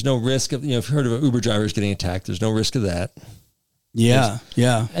 there's no risk of if you've heard of Uber drivers getting attacked, there's no risk of that. Yeah.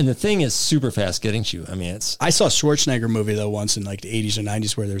 And the thing is super fast getting to you. I mean, I saw a Schwarzenegger movie though once in like the 80s or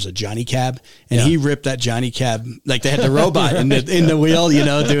 90s where there's a Johnny Cab and he ripped that Johnny Cab, like they had the robot in the wheel,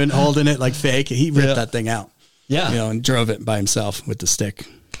 holding it like fake. He ripped that thing out. Yeah. And drove it by himself with the stick.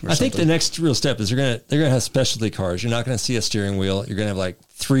 I think the next real step is they're gonna have specialty cars. You're not gonna see a steering wheel. You're gonna have like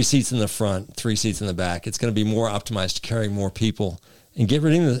 3 seats in the front, 3 seats in the back. It's gonna be more optimized to carry more people and get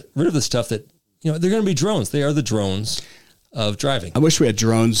rid of the stuff that they're gonna be drones. They are the drones of driving. I wish we had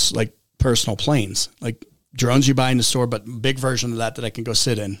drones like personal planes, like drones you buy in the store, but big version of that I can go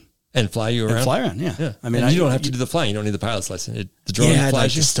sit in and fly you around. Yeah. I mean, you don't have to do the flying. You don't need the pilot's license. The drone flies. I'd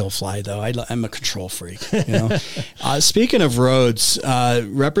like to still fly though. I'm a control freak. Speaking of roads,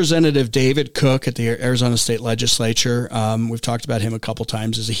 Representative David Cook at the Arizona State Legislature. We've talked about him a couple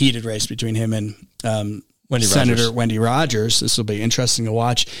times. There's a heated race between him and Senator Wendy Rogers. This will be interesting to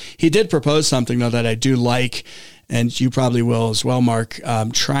watch. He did propose something though that I do like, and you probably will as well, Mark,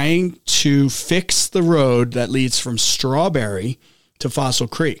 trying to fix the road that leads from Strawberry to Fossil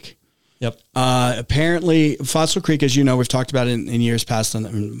Creek. Yep. Apparently, Fossil Creek, as you know, we've talked about it in years past,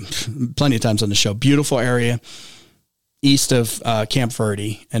 plenty of times on the show. Beautiful area east of Camp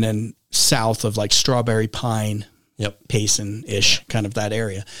Verde, and then south of like Strawberry Pine. Yep. Payson-ish, kind of that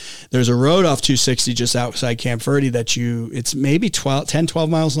area. There's a road off 260 just outside Camp Verde that it's maybe 12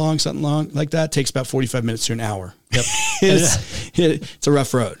 miles long, something long like that. It takes about 45 minutes to an hour. Yep. It's a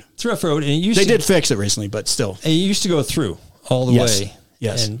rough road. It's a rough road. And they did fix it recently, but still. And it used to go through all the way.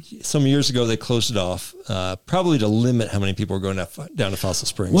 Yes. And some years ago, they closed it off, probably to limit how many people were going down to Fossil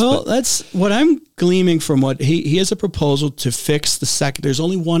Springs. Well, that's what I'm gleaming from what he has a proposal to fix the second. There's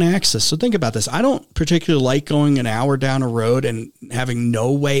only one access. So think about this. I don't particularly like going an hour down a road and having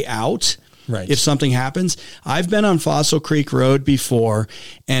no way out. Right. If something happens. I've been on Fossil Creek Road before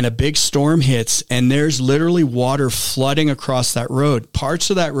and a big storm hits and there's literally water flooding across that road. Parts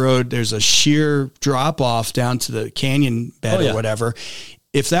of that road, there's a sheer drop off down to the canyon bed or whatever.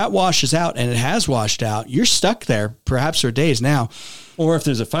 If that washes out, and it has washed out, you're stuck there perhaps for days now. Or if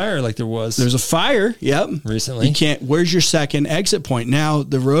there's a fire like there's a fire. Yep. Recently. You can't, where's your second exit point? Now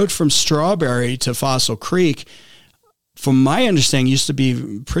the road from Strawberry to Fossil Creek, from my understanding, used to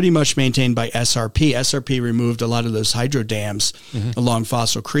be pretty much maintained by SRP. SRP removed a lot of those hydro dams along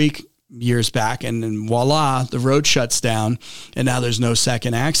Fossil Creek years back, and then voila, the road shuts down, and now there's no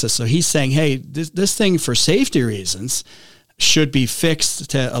second access. So he's saying, hey, this thing for safety reasons should be fixed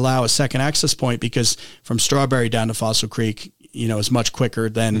to allow a second access point, because from Strawberry down to Fossil Creek, is much quicker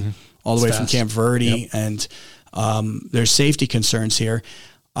than all the way from Camp Verde, and there's safety concerns here.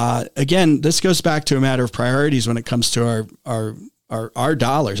 again, this goes back to a matter of priorities when it comes to our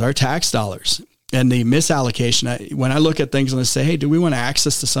dollars, our tax dollars. And the misallocation, when I look at things and I say, hey, do we want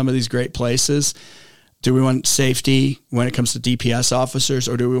access to some of these great places? Do we want safety when it comes to DPS officers,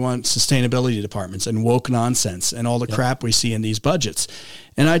 or do we want sustainability departments and woke nonsense and all the crap we see in these budgets?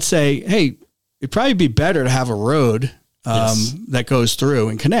 And I'd say, hey, it'd probably be better to have a road that goes through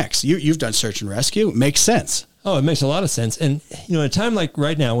and connects. You've done search and rescue. It makes sense. Oh, it makes a lot of sense. And, at a time like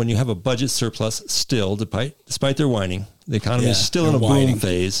right now, when you have a budget surplus still, despite their whining, the economy is still in a boom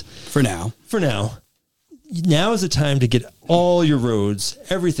phase. For now. Now is the time to get all your roads,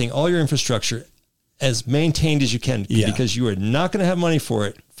 everything, all your infrastructure as maintained as you can, because you are not going to have money for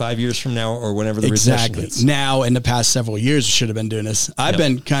it 5 years from now or whenever the recession hits. Now, in the past several years, we should have been doing this. I've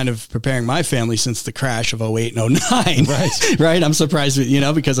been kind of preparing my family since the crash of 08 and 09. Right. I'm surprised,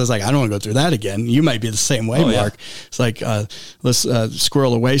 because I was like, I don't want to go through that again. You might be the same way, Mark. It's like, let's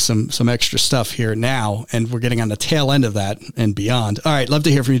squirrel away some extra stuff here now. And we're getting on the tail end of that and beyond. All right. Love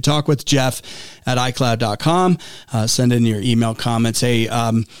to hear from you. Talk with Jeff at iCloud.com. Send in your email comments. Hey,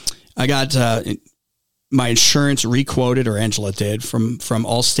 I got my insurance requoted, or Angela did, from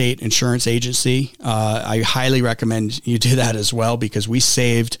Allstate Insurance Agency. I highly recommend you do that as well, because we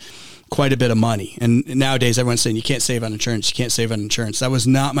saved quite a bit of money. And nowadays everyone's saying you can't save on insurance. You can't save on insurance. That was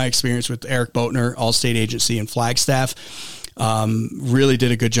not my experience with Eric Boatner, Allstate Agency in Flagstaff. Really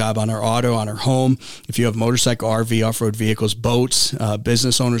did a good job on our auto, on our home. If you have motorcycle, RV, off-road vehicles, boats,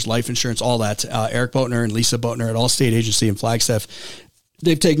 business owners, life insurance, all that, Eric Boatner and Lisa Boatner at Allstate Agency in Flagstaff,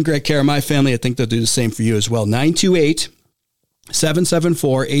 they've taken great care of my family. I think they'll do the same for you as well.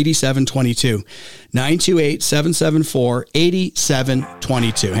 928-774-8722.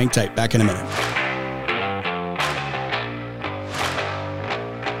 928-774-8722. Hang tight. Back in a minute.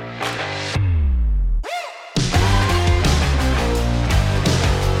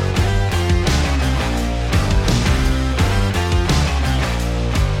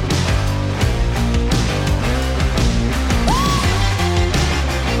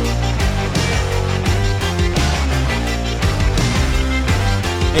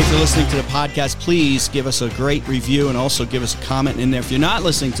 If you're listening to the podcast, please give us a great review and also give us a comment in there. If you're not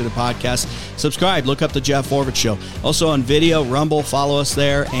listening to the podcast, subscribe. Look up the Jeff Orvich Show. Also on video, Rumble, follow us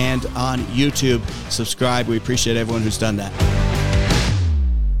there, and on YouTube, subscribe. We appreciate everyone who's done that.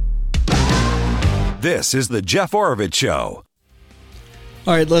 This is the Jeff Orvich Show.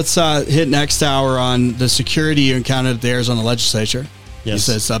 All right, let's hit next hour on the security you encountered at the Arizona legislature. Yes. You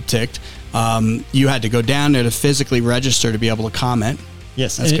said it's upticked. You had to go down there to physically register to be able to comment.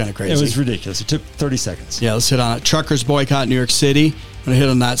 Yes. That's kind of crazy. It was ridiculous. It took 30 seconds. Yeah, let's hit on it. Truckers boycott New York City. I'm going to hit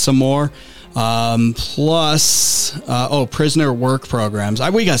on that some more. Plus, prisoner work programs.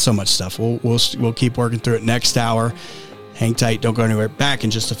 We got so much stuff. We'll keep working through it next hour. Hang tight. Don't go anywhere. Back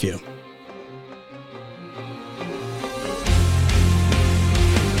in just a few.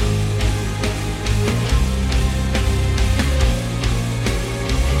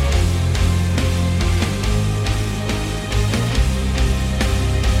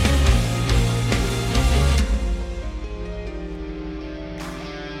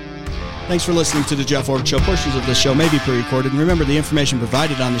 Thanks for listening to the Jeff Orvich Show. Portions of this show may be pre-recorded. And remember, the information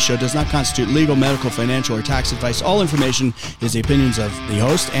provided on the show does not constitute legal, medical, financial, or tax advice. All information is the opinions of the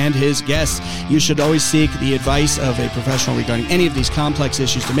host and his guests. You should always seek the advice of a professional regarding any of these complex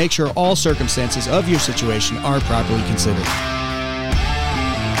issues to make sure all circumstances of your situation are properly considered.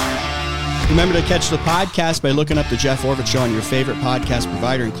 Remember to catch the podcast by looking up the Jeff Orvich Show on your favorite podcast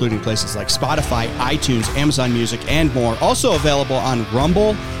provider, including places like Spotify, iTunes, Amazon Music, and more. Also available on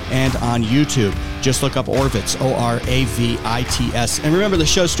Rumble and on YouTube. Just look up Orvits, Oravits. And remember, the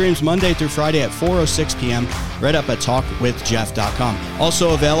show streams Monday through Friday at 4:06 p.m. right up at talkwithjeff.com.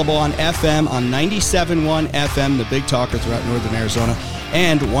 Also available on FM on 97.1 FM, the big talker throughout northern Arizona,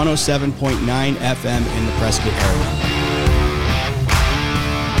 and 107.9 FM in the Prescott area.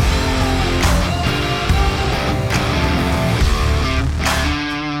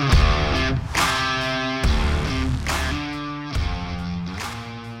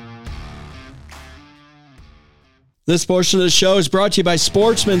 This portion of the show is brought to you by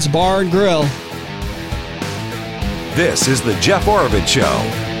Sportsman's Bar and Grill. This is the Jeff Orvich Show.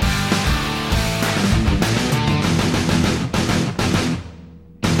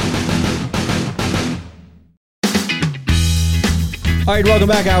 All right, welcome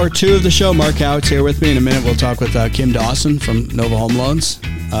back. Hour 2 of the show. Mark Haughwout's here with me. In a minute, we'll talk with Kim Dawson from Nova Home Loans.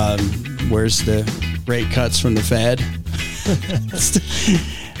 Where's the rate cuts from the Fed?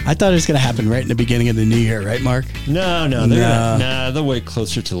 I thought it was going to happen right in the beginning of the new year, right, Mark? No. They'll wait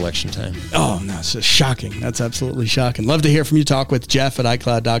closer to election time. Oh, no, it's just shocking. That's absolutely shocking. Love to hear from you. Talk with Jeff at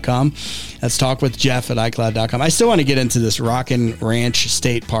iCloud.com. That's talk with Jeff at iCloud.com. I still want to get into this Rockin' Ranch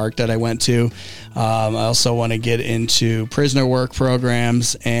State Park that I went to. I also want to get into prisoner work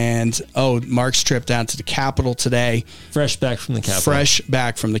programs and, Mark's trip down to the Capitol today. Fresh back from the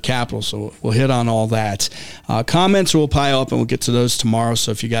Capitol. So we'll hit on all that. Comments will pile up and we'll get to those tomorrow.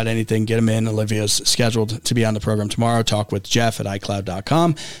 So if you got anything, get them in. Olivia's scheduled to be on the program tomorrow. Talk with Jeff at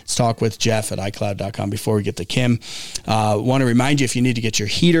iCloud.com. Let's talk with Jeff at iCloud.com before we get to Kim. Want to remind you, if you need to get your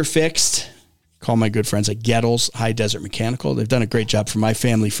heater fixed, call my good friends at Gettles High Desert Mechanical. They've done a great job for my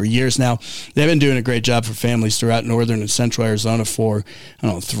family for years now. They've been doing a great job for families throughout northern and central Arizona for,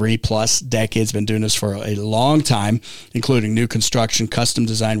 3+ decades. Been doing this for a long time, including new construction, custom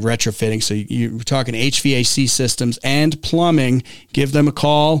design, retrofitting. So you're talking HVAC systems and plumbing. Give them a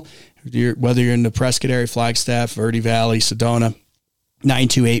call, whether you're in the Prescott area, Flagstaff, Verde Valley, Sedona.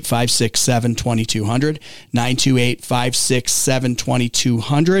 928-567-2200,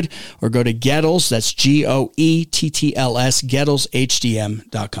 928-567-2200, or go to Gettles, that's Goettls,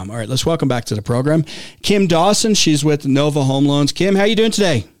 GettlesHDM.com. All right, let's welcome back to the program Kim Dawson. She's with Nova Home Loans. Kim, how you doing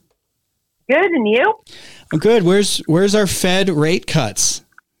today? Good, and you? I'm good. Where's our Fed rate cuts?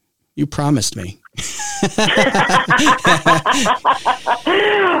 You promised me.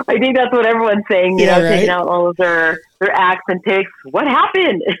 I think that's what everyone's saying, right? Taking out all of their acts and takes. What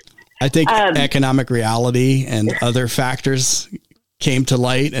happened? I think economic reality and other factors came to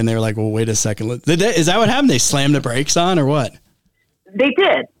light, and they were like, well, wait a second. Is that what happened? They slammed the brakes on, or what? They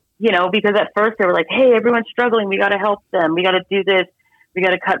did, because at first they were like, hey, everyone's struggling. We got to help them. We got to do this. We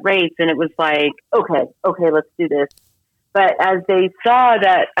got to cut rates. And it was like, okay, let's do this. But as they saw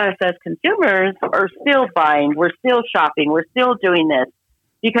that us as consumers are still buying, we're still shopping, we're still doing this,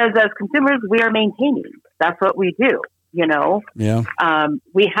 because as consumers, we are maintaining. That's what we do, Yeah.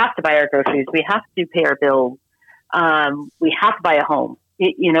 We have to buy our groceries. We have to pay our bills. We have to buy a home.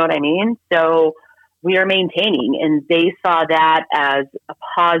 You know what I mean? So we are maintaining, and they saw that as a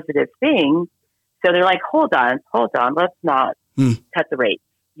positive thing. So they're like, hold on. Let's not cut the rates.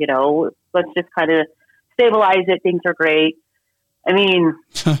 Let's just kind of stabilize it. Things are great. I mean,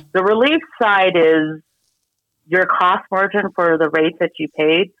 the relief side is your cost margin for the rates that you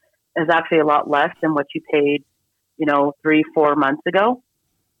paid is actually a lot less than what you paid, 3-4 months ago.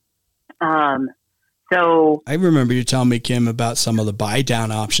 So I remember you telling me, Kim, about some of the buy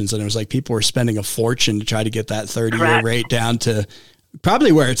down options, and it was like people were spending a fortune to try to get that 30-year rate down to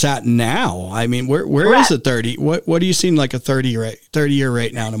probably where it's at now. I mean, where is it 30? What do you seem like a 30-year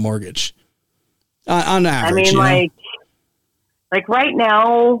rate now in a mortgage? On average, I mean, like right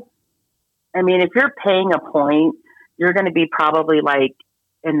now, I mean, if you're paying a point, you're going to be probably like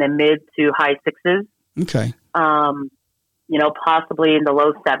in the mid to high 6s. Okay. Possibly in the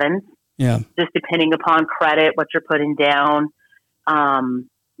low 7s. Yeah. Just depending upon credit, what you're putting down,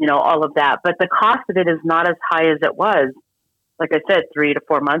 all of that. But the cost of it is not as high as it was, like I said, 3 to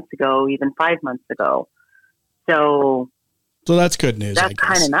 4 months ago, even 5 months ago. So that's good news. That's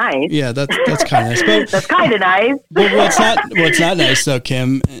kind of nice. Yeah, that's kind of nice. But, that's kind of nice. But what's not nice though,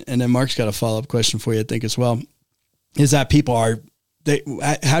 Kim, and then Mark's got a follow-up question for you, I think, as well, is that people how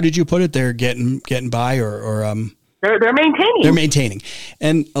did you put it? They're getting by or they're maintaining. They're maintaining.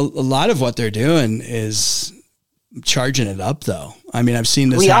 And a lot of what they're doing is charging it up though. I mean, I've seen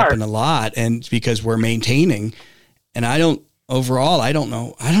this happen a lot, and because we're maintaining, and I don't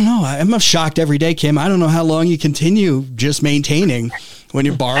know. I'm shocked every day, Kim. I don't know how long you continue just maintaining when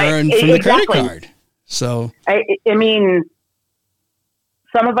you're borrowing from the credit card. So, I mean,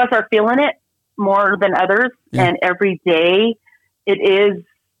 some of us are feeling it more than others. Yeah. And every day it is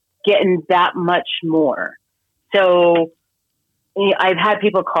getting that much more. So I've had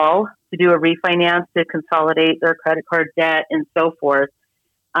people call to do a refinance to consolidate their credit card debt and so forth.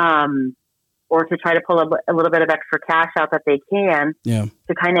 Or to try to pull a little bit of extra cash out that they can to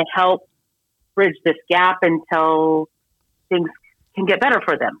kind of help bridge this gap until things can get better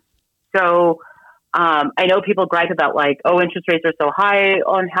for them. So I know people gripe about interest rates are so high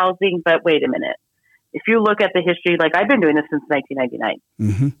on housing, but wait a minute. If you look at the history, I've been doing this since 1999.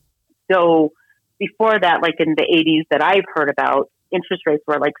 Mm-hmm. So before that, in the 80s that I've heard about, interest rates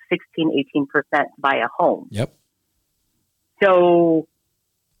were 16, 18% to buy a home. Yep. So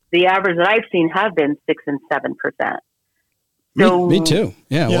the average that I've seen have been 6 and 7%. So, me too.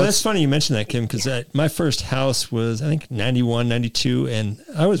 Yeah. Yeah, that's funny you mentioned that, Kim, because my first house was, I think, 91, 92, and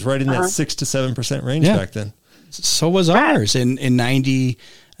I was right in that 6 to 7% range back then. So was ours in 90.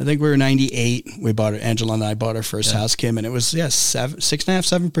 I think we were 98. We bought it. Angela and I bought our first house, Kim, and it was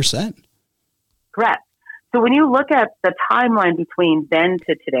 6.5%, 7%. Correct. So when you look at the timeline between then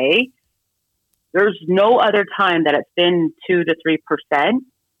to today, there's no other time that it's been 2 to 3%,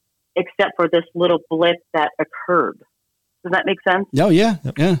 except for this little blip that occurred. Does that make sense? Oh yeah,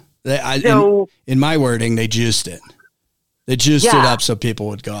 yeah. In my wording, they juiced it. They juiced it up so people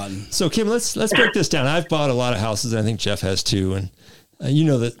would go on. So Kim, let's break this down. I've bought a lot of houses, and I think Jeff has too, and you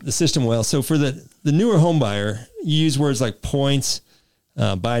know the system well. So for the newer home buyer, you use words like points,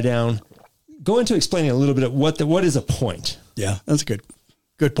 buy down. Go into explaining a little bit of what is a point. Yeah, that's a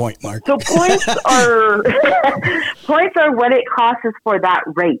good point, Mark. So points are points are what it costs us for that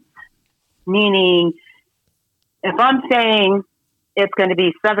rate. Meaning, if I'm saying it's going to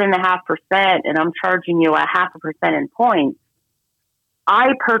be 7.5% and I'm charging you 0.5% in points, I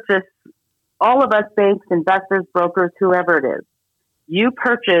purchase, all of us banks, investors, brokers, whoever it is, you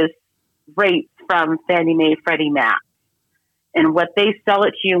purchase rates from Fannie Mae, Freddie Mac. And what they sell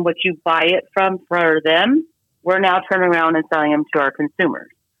it to you and what you buy it from for them, we're now turning around and selling them to our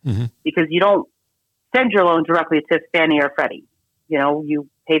consumers. Mm-hmm. Because you don't send your loan directly to Fannie or Freddie. You know, you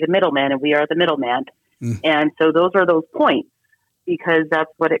pay the middleman, and we are the middleman. Mm. And so those are those points, because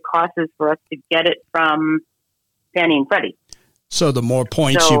that's what it costs us for us to get it from Fannie and Freddie. So the more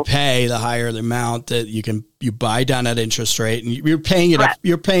points you pay, the higher the amount that you buy down at interest rate, and you're paying it up.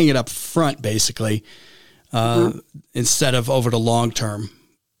 You're paying it up front, basically, instead of over the long term.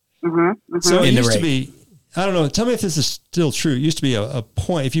 Mm-hmm. Mm-hmm. So it used to be, I don't know, tell me if this is still true. It used to be a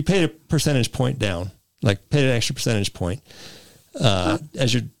point. If you paid a percentage point down, like paid an extra percentage point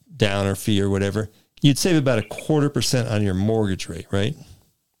as your down or fee or whatever, you'd save about 0.25% on your mortgage rate, right?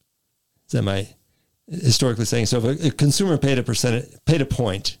 Is that my historically saying? So if a consumer paid a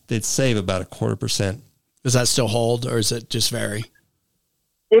point, they'd save about 0.25%. Does that still hold, or does it just vary?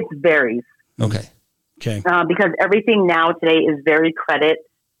 It varies. Okay. Because everything now today is very credit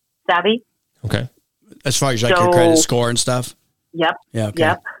savvy. Okay. As far as like your credit score and stuff? Yep. Yeah. Okay.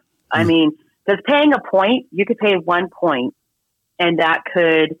 Yep. I mean, because paying a point, you could pay 1 point, and that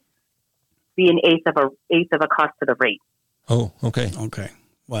could be an eighth of a cost to the rate. Oh, okay. Okay.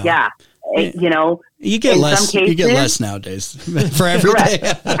 Wow. Yeah. You know, you get less. Some cases, you get less nowadays for every day.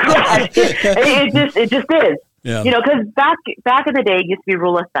 Correct. It just is. Yeah. You know, because back in the day, it used to be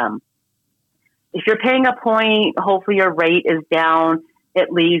rule of thumb. If you're paying a point, hopefully your rate is down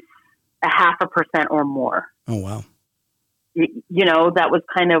at least 0.5% or more. Oh wow. You know, that was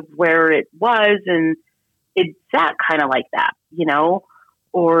kind of where it was, and it sat kind of like that. You know.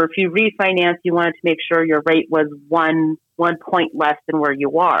 Or if you refinance, you wanted to make sure your rate was one point less than where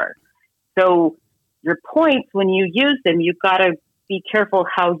you are. So your points, when you use them, you've got to be careful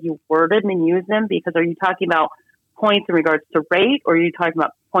how you word them and use them, because are you talking about points in regards to rate, or are you talking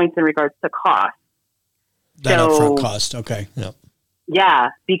about points in regards to cost? That upfront cost, okay. Yep. Yeah,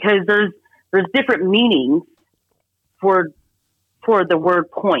 because there's different meanings for the word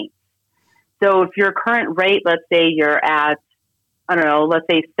point. So if your current rate, let's say you're at, I don't know, let's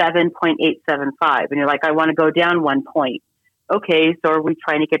say 7.875, and you're like, I want to go down 1 point. Okay, so are we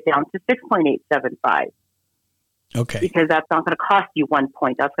trying to get down to 6.875? Okay. Because that's not going to cost you 1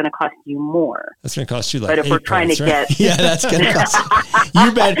 point. That's going to cost you more. That's going to cost you like. But if we're trying to get, yeah, that's going to cost.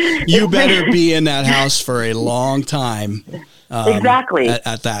 You better be in that house for a long time. Exactly.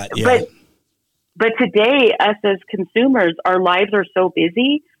 At that, yeah. But today, us as consumers, our lives are so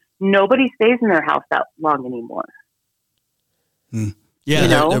busy. Nobody stays in their house that long anymore. Hmm. Yeah,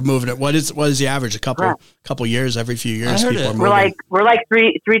 they're moving it. What is the average? A couple years, every few years, people are moving. We're like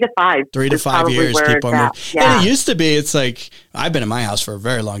 3 to 5. 3 to 5 years, people are moving. Yeah. And it used to be, it's like, I've been in my house for a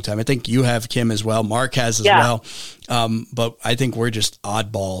very long time. I think you have, Kim, as well. Mark has as well. But I think we're just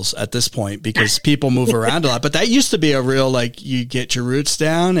oddballs at this point because people move around a lot. But that used to be a real, like, you get your roots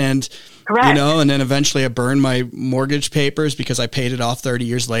down and, correct. You know, and then eventually I burned my mortgage papers because I paid it off 30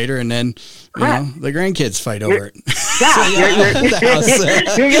 years later. And then, you know, the grandkids fight over it. Yeah.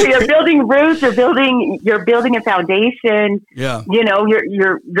 You're building roots, you're building a foundation. Yeah. You know,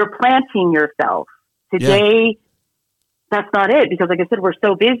 you're planting yourself. Today, that's not it, because like I said, we're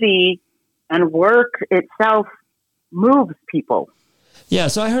so busy and work itself moves people. Yeah.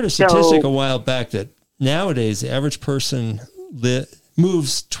 So I heard a statistic a while back that nowadays the average person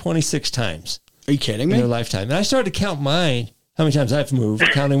moves 26 times. Are you kidding me? In their lifetime. And I started to count how many times I've moved,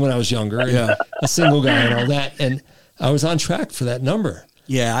 counting when I was younger, and a single guy and all that. And I was on track for that number.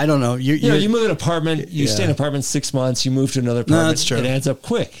 Yeah, I don't know. You move an apartment, you stay in an apartment 6 months, you move to another apartment. No, that's true. It adds up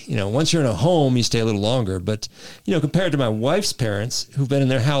quick. You know, once you're in a home, you stay a little longer. But, you know, compared to my wife's parents, who've been in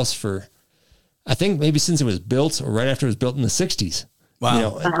their house for, I think maybe since it was built or right after it was built in the 60s.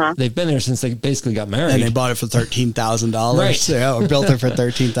 Wow. They've been there since they basically got married. And they bought it for $13,000. Right. Yeah, or built it for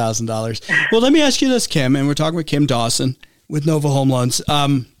 $13,000. Well, let me ask you this, Kim, and we're talking with Kim Dawson with Nova Home Loans.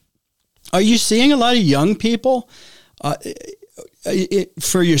 Are you seeing a lot of young people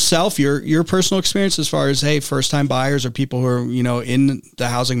for yourself, your personal experience as far as, hey, first-time buyers or people who are, in the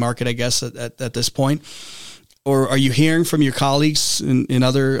housing market, I guess, at this point? Or are you hearing from your colleagues in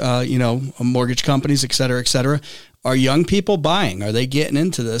other, mortgage companies, et cetera, are young people buying? Are they getting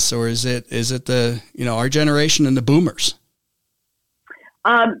into this? Or is it the, our generation and the boomers?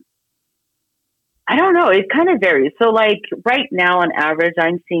 I don't know. It kind of varies. So like right now on average,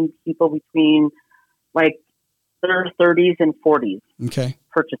 I'm seeing people between like their 30s and 40s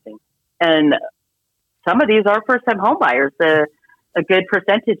purchasing. And some of these are first time home buyers. A good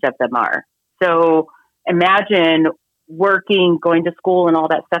percentage of them are. So imagine working, going to school and all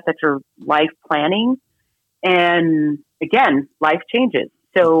that stuff that you're life planning. And again, life changes.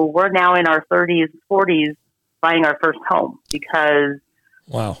 So we're now in our 30s, 40s buying our first home because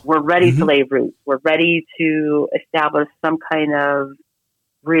we're ready to lay roots. We're ready to establish some kind of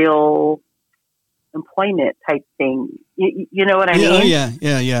real employment type thing. You know what I mean?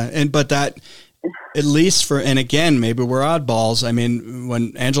 Yeah. But that, at least and again, maybe we're oddballs. I mean,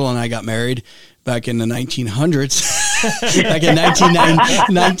 when Angela and I got married back in the 1900s, back in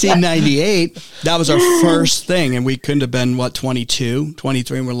 1998, that was our first thing. And we couldn't have been, 22,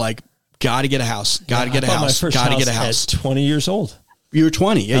 23. And we're like, got to get a house, got to get a house, got to get a house. At 20 years old. You were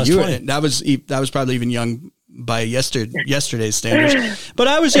 20. Yeah, 20. That was probably even young by yesterday's standards.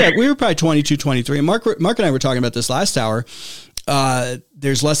 But we were probably 22, 23. And Mark and I were talking about this last hour.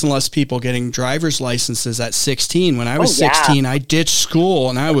 There's less and less people getting driver's licenses at 16. When I was 16, I ditched school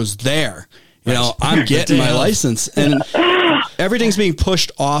and I was there. I'm getting my license, and everything's being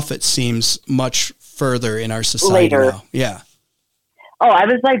pushed off. It seems much further in our society now. Yeah. Oh, I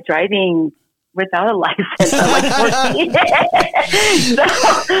was like driving without a license. I'm like 14.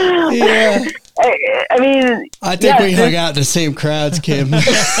 Yeah. I mean, I think we hung out in the same crowds, Kim. It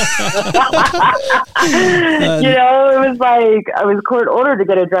was like I was court ordered to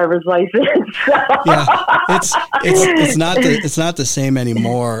get a driver's license. Yeah, it's not the same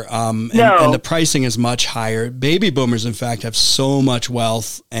anymore. And the pricing is much higher. Baby boomers, in fact, have so much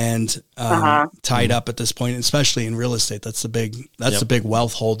wealth and tied up at this point, especially in real estate. That's the big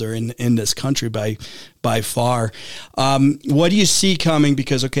wealth holder in this country by far. What do you see coming?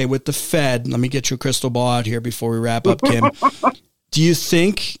 Because with the Fed, let me get your crystal ball out here before we wrap up, Kim. Do you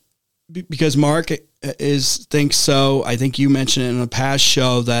think, because Mark thinks so, I think you mentioned it in a past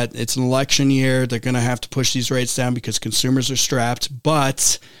show that it's an election year, they're going to have to push these rates down because consumers are strapped.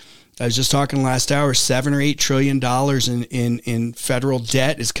 But I was just talking last hour, $7 or $8 trillion in federal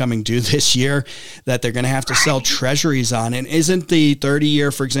debt is coming due this year that they're going to have to sell treasuries on. And isn't the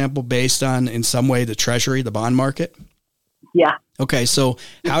 30-year, for example, based on, in some way, the treasury, the bond market? Yeah. Okay, so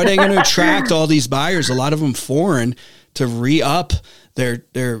how are they going to attract all these buyers, a lot of them foreign, to re-up their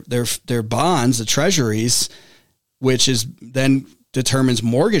bonds, the treasuries, which is then determines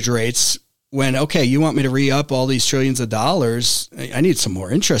mortgage rates? When, you want me to re-up all these trillions of dollars, I need some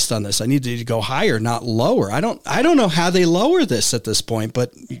more interest on this. I need to go higher, not lower. I don't know how they lower this at this point,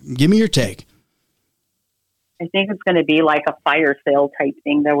 but give me your take. I think it's going to be like a fire sale type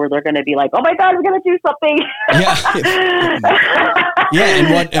thing where they're going to be like, oh my God, we're going to do something. Yeah.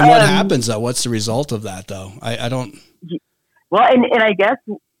 And what happens though? What's the result of that though? I don't. Well, and I guess,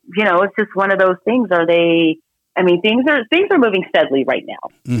 it's just one of those things. Things are moving steadily right now.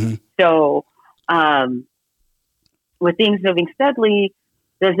 Mm-hmm. So, with things moving steadily,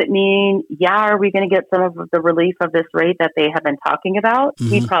 does it mean, are we going to get some of the relief of this rate that they have been talking about?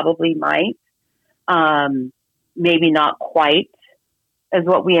 Mm-hmm. We probably might. Maybe not quite as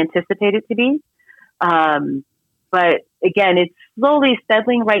what we anticipate it to be. But again, it's slowly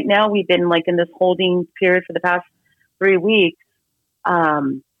settling right now. We've been like in this holding period for the past 3 weeks.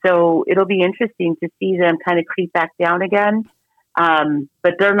 So it'll be interesting to see them kind of creep back down again.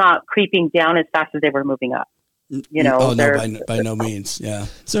 But they're not creeping down as fast as they were moving up. By no means. Yeah.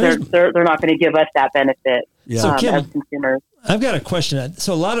 So they're not going to give us that benefit. Yeah. So Kim, as consumers. I've got a question.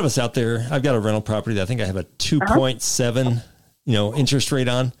 So a lot of us out there, I've got a rental property that I think I have a 2.7, interest rate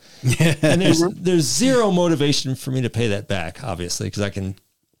on, and there's zero motivation for me to pay that back, obviously, because I can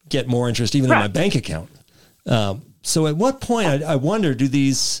get more interest even in my bank account. So at what point, I wonder, do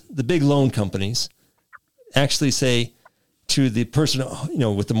the big loan companies actually say to the person,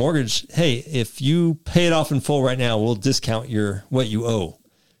 with the mortgage, hey, if you pay it off in full right now, we'll discount what you owe.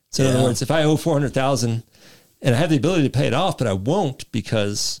 So in other words, if I owe $400,000 and I have the ability to pay it off, but I won't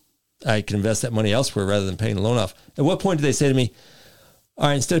because I can invest that money elsewhere rather than paying the loan off. At what point do they say to me, all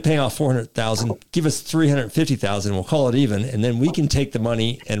right, instead of paying off $400,000, give us $350,000. We'll call it even, and then we can take the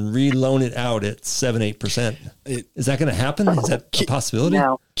money and re-loan it out at 7-8%. Is that going to happen? Is that a possibility?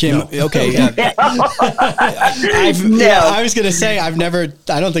 No. Kim, No. okay. Yeah. I was going to say, I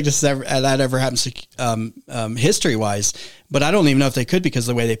don't think that ever happens history wise, but I don't even know if they could, because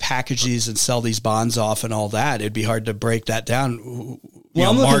the way they package these and sell these bonds off and all that, it'd be hard to break that down.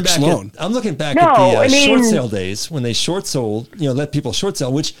 Well, I'm looking back at the short sale days when they short sold, let people short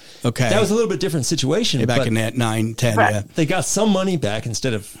sell, which that was a little bit different situation. Back in that 9, 10, yeah. They got some money back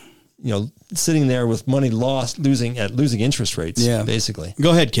instead of, sitting there with money lost, losing interest rates, basically.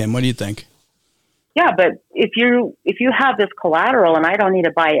 Go ahead, Kim. What do you think? Yeah, but if you have this collateral and I don't need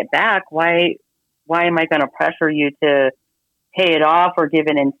to buy it back, why am I going to pressure you to pay it off or give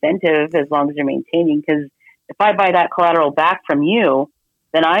an incentive as long as you're maintaining? Because if I buy that collateral back from you,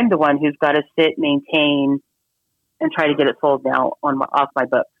 then I'm the one who's got to sit, maintain, and try to get it sold now off my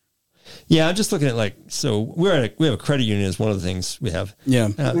books. Yeah, I'm just looking at so we have a credit union is one of the things we have. Yeah.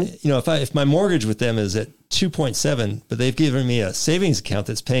 If my mortgage with them is at 2.7, but they've given me a savings account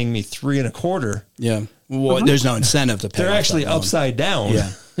that's paying me 3.25. Yeah. Well, there's no incentive to pay. They're actually upside down.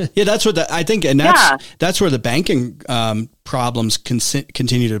 Yeah. Yeah, that's what I think, and that's where the banking problems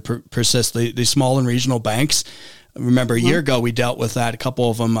continue to persist. The small and regional banks. Remember, a year ago we dealt with that. A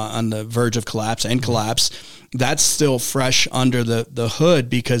couple of them on the verge of collapse. That's still fresh under the hood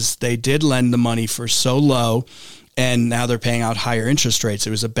because they did lend the money for so low, and now they're paying out higher interest rates. It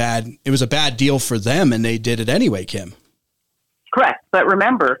was a bad deal for them, and they did it anyway, Kim. Correct, but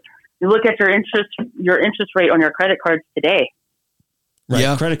remember, you look at your interest rate on your credit cards today. Right,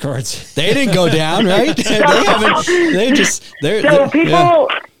 yeah. Credit cards. They didn't go down, right? People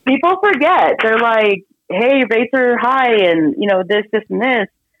forget. They're like, hey, rates are high and, this, and this.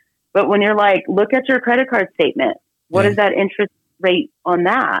 But when you're like, look at your credit card statement. What is that interest rate on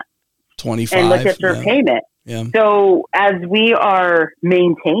that? 25. And look at your payment. Yeah. So as we are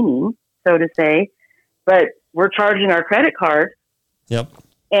maintaining, so to say, but we're charging our credit card. Yep.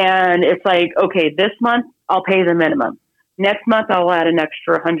 And it's like, okay, this month I'll pay the minimum. Next month, I'll add an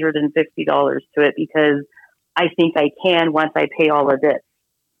extra $150 to it because I think I can once I pay all of this.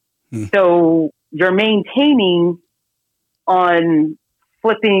 So you're maintaining on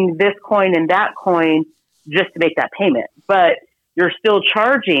flipping this coin and that coin just to make that payment, but you're still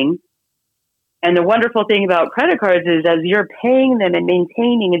charging. And the wonderful thing about credit cards is as you're paying them and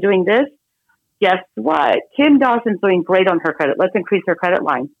maintaining and doing this, guess what? Kim Dawson's doing great on her credit. Let's increase her credit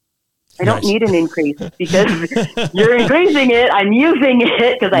line. I don't need an increase because you're increasing it. I'm using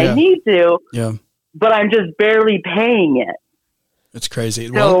it because I need to, but I'm just barely paying it. It's crazy.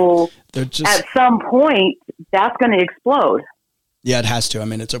 So at some point, that's going to explode. Yeah, it has to. I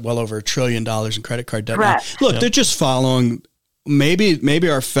mean, it's well over $1 trillion in credit card debt. Now. Look, they're just following. Maybe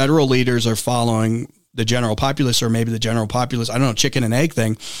our federal leaders are following the general populace, or maybe the general populace. I don't know, chicken and egg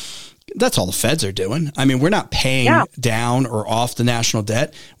thing. That's all the feds are doing. I mean, we're not paying down or off the national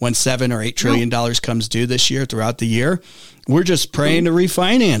debt when $7 or $8 trillion comes due this year throughout the year. We're just praying to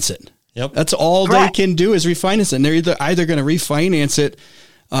refinance it. Yep. That's all they can do is refinance it. And they're either going to refinance it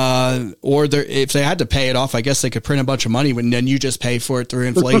or if they had to pay it off, I guess they could print a bunch of money and then you just pay for it through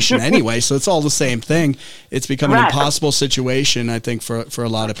inflation anyway. So it's all the same thing. It's become an impossible situation, I think, for a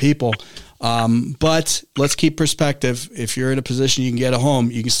lot of people. But let's keep perspective. If you're in a position you can get a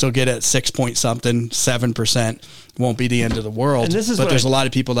home, you can still get it at 6 point something, 7%. Won't be the end of the world. But there's a lot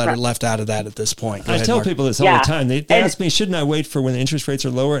of people that are left out of that at this point. I tell people this all the time. They ask me, shouldn't I wait for when the interest rates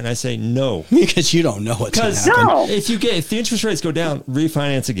are lower? And I say no. Because you don't know what's going to happen. If the interest rates go down,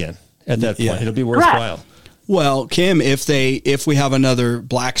 refinance again at that point. It'll be worthwhile. Well, Kim, if we have another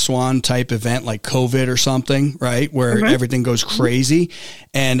black swan type event like COVID or something, right, where everything goes crazy,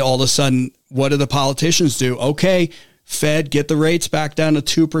 and all of a sudden, what do the politicians do? Okay, Fed, get the rates back down to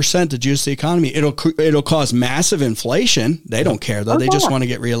 2% to juice the economy. It'll cause massive inflation. They don't care though. They just want to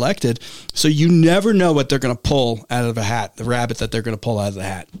get reelected. So you never know what they're going to pull out of a hat, the rabbit that they're going to pull out of the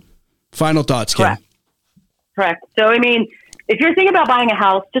hat. Final thoughts, Kim. Correct. So, I mean, if you're thinking about buying a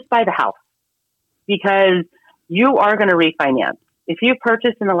house, just buy the house because you are going to refinance. If you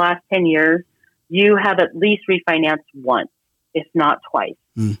purchased in the last 10 years, you have at least refinanced once, if not twice,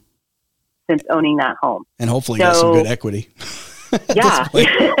 since owning that home. And hopefully you got some good equity. Yeah.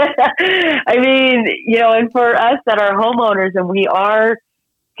 I mean, and for us that are homeowners and we are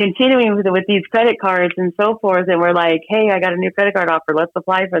continuing with these credit cards and so forth, and we're like, hey, I got a new credit card offer. Let's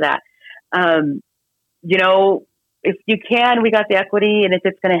apply for that. If you can, we got the equity, and if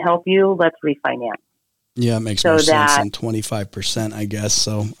it's going to help you, let's refinance. Yeah, it makes more sense than 25%, I guess.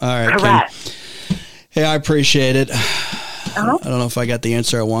 So, all right. Correct. Kim. Hey, I appreciate it. I don't know if I got the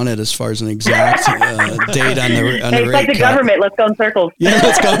answer I wanted as far as an exact date on the It's rate like the cut. government. Let's go in circles. Yeah,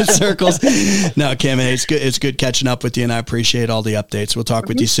 let's go in circles. No, Kim, hey, it's good catching up with you, and I appreciate all the updates. We'll talk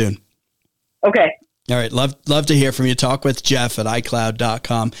with you soon. Okay. All right. Love to hear from you. Talk with Jeff at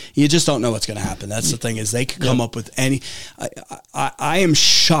iCloud.com. You just don't know what's going to happen. That's the thing, is they could come up with any. I am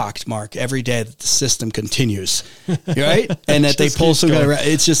shocked, Mark, every day that the system continues, right? And that they pull some kind of,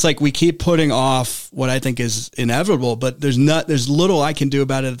 it's just like we keep putting off what I think is inevitable, but there's little I can do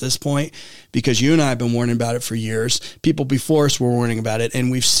about it at this point, because you and I have been warning about it for years. People before us were warning about it,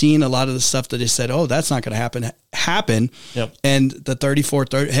 and we've seen a lot of the stuff that they said, oh, that's not going to happen. Yep. And the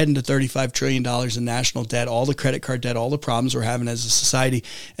heading to $35 trillion in national debt, all the credit card debt, all the problems we're having as a society.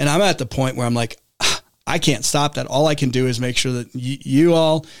 And I'm at the point where I'm like, I can't stop that. All I can do is make sure that you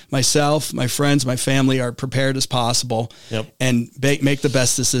all, myself, my friends, my family are prepared as possible. Yep. And make the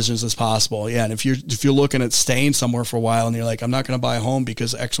best decisions as possible. Yeah. And if you're looking at staying somewhere for a while and you're like, I'm not going to buy a home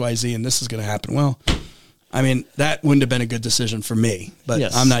because XYZ and this is going to happen. Well, I mean, that wouldn't have been a good decision for me, but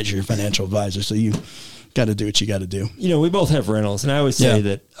yes. I'm not your financial advisor. So you got to do what you got to do. You know, we both have rentals, and I always say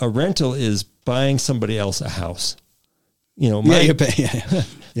that a rental is buying somebody else a house. You know,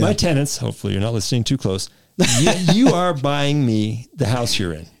 my tenants, hopefully you're not listening too close, you are buying me the house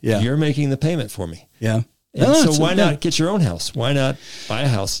you're in. Yeah. You're making the payment for me. Yeah. And so why not get your own house? Why not buy a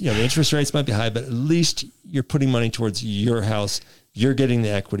house? You know, the interest rates might be high, but at least you're putting money towards your house. You're getting the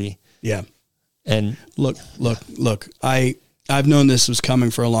equity. Yeah. And look, I've known this was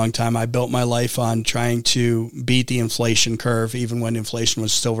coming for a long time. I built my life on trying to beat the inflation curve, even when inflation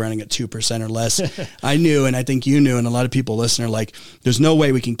was still running at 2% or less. I knew, and I think you knew, and a lot of people listening are like, there's no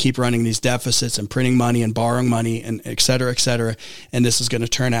way we can keep running these deficits and printing money and borrowing money and et cetera, and this is going to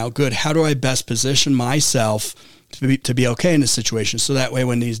turn out good. How do I best position myself to be okay in this situation? So that way,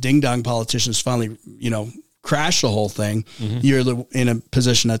 when these ding-dong politicians finally, crash the whole thing, you're in a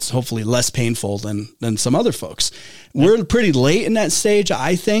position that's hopefully less painful than some other folks. We're pretty late in that stage,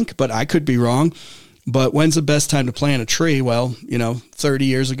 I think, but I could be wrong. But when's the best time to plant a tree? Well, 30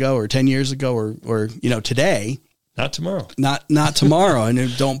 years ago or 10 years ago or today. Not tomorrow. Not tomorrow.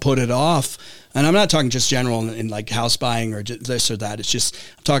 And don't put it off. And I'm not talking just general in like house buying or this or that. It's just,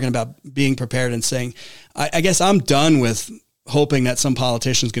 I'm talking about being prepared and saying, I guess I'm done with hoping that some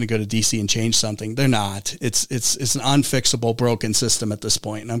politician is going to go to DC and change something. They're not. It's an unfixable, broken system at this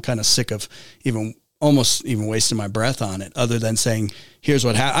point. And I'm kind of sick of almost wasting my breath on it, other than saying, here's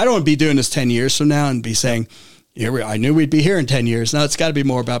what happened. I don't want to be doing this 10 years from now and be saying, I knew we'd be here in 10 years. Now it's got to be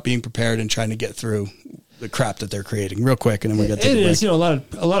more about being prepared and trying to get through the crap that they're creating real quick. And then we got to take a break. A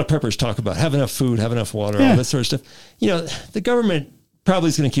lot of preppers talk about have enough food, have enough water, all that sort of stuff. The government probably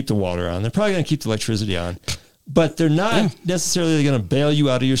is going to keep the water on. They're probably going to keep the electricity on. But they're not necessarily going to bail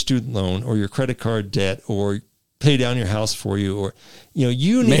you out of your student loan or your credit card debt or pay down your house for you, or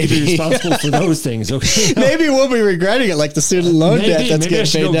you need to be responsible for those things. Okay, maybe we'll be regretting it, like the student loan debt that's getting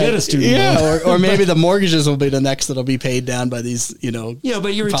paid down. Get a student loan. or maybe the mortgages will be the next that'll be paid down by these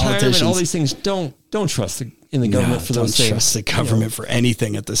but your retirement, all these things, don't trust in the government for those things. Don't trust the government for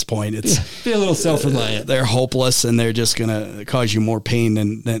anything at this point. It's be a little self-reliant. They're hopeless, and they're just going to cause you more pain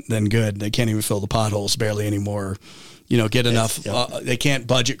than good. They can't even fill the potholes barely anymore. Get enough. They can't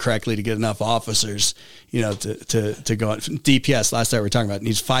budget correctly to get enough officers. To go on. DPS. Last night we were talking about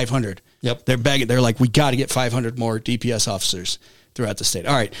needs 500. Yep. They're begging. They're like, we got to get 500 more DPS officers throughout the state.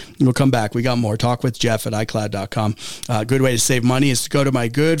 All right, we'll come back. We got more. Talk with Jeff at iCloud.com. A good way to save money is to go to my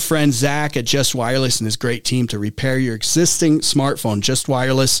good friend Zach at Just Wireless and his great team to repair your existing smartphone. Just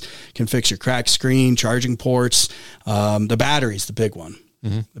Wireless can fix your cracked screen, charging ports. The battery's the big one.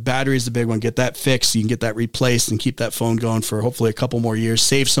 Mm-hmm. The battery is the big one. Get that fixed. You can get that replaced and keep that phone going for hopefully a couple more years.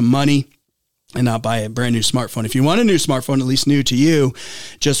 Save some money and not buy a brand new smartphone. If you want a new smartphone, at least new to you,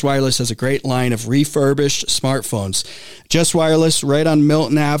 Just Wireless has a great line of refurbished smartphones. Just Wireless right on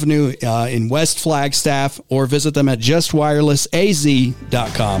Milton Avenue in West Flagstaff, or visit them at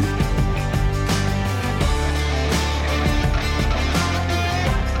justwirelessaz.com.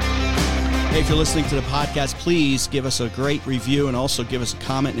 Hey, if you're listening to the podcast, please give us a great review and also give us a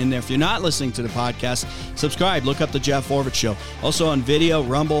comment in there. If you're not listening to the podcast, subscribe. Look up the Jeff Haughwout Show. Also on video,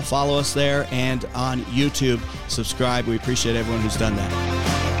 Rumble, follow us there, and on YouTube, subscribe. We appreciate everyone who's done that.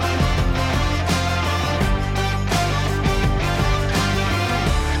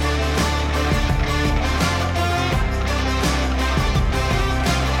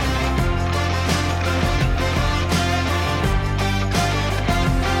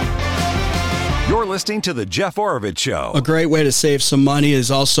 You're listening to The Jeff Oravich Show. A great way to save some money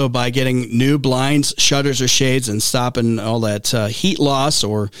is also by getting new blinds, shutters, or shades and stopping all that heat loss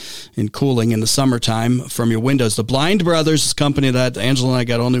or in cooling in the summertime from your windows. The Blind Brothers is a company that Angela and I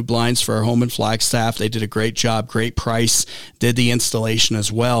got all new blinds for our home in Flagstaff. They did a great job, great price, did the installation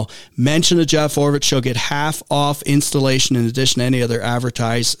as well. Mention the Jeff Oravich Show, get half off installation in addition to any other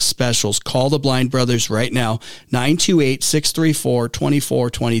advertised specials. Call the Blind Brothers right now,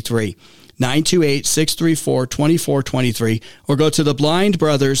 928-634-2423. 928-634-2423, or go to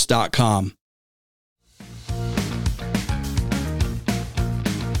theblindbrothers.com.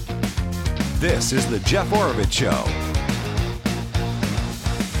 This is the Jeff Oravich Show.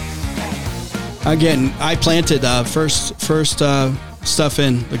 Again, I planted first stuff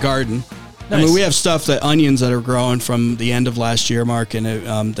in the garden. Nice. I mean, we have stuff onions that are growing from the end of last year, Mark,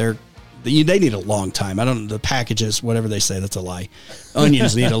 and they need a long time. I don't know, the packages, whatever they say, that's a lie.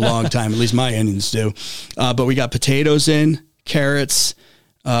 Onions need a long time. At least my onions do. But we got potatoes in, carrots,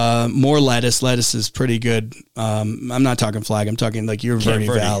 more lettuce. Lettuce is pretty good. I'm not talking flag. I'm talking like your Verde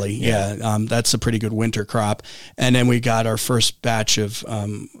Valley. Yeah. That's a pretty good winter crop. And then we got our first batch of,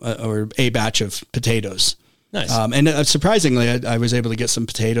 or a batch of potatoes. Nice. And surprisingly, I was able to get some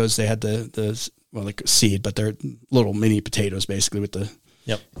potatoes. They had like seed, but they're little mini potatoes basically with the,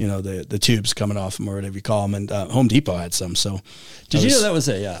 yep. The tubes coming off them or whatever you call them. And Home Depot had some. So did you know that was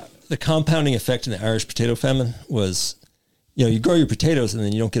the compounding effect in the Irish potato famine was, you grow your potatoes and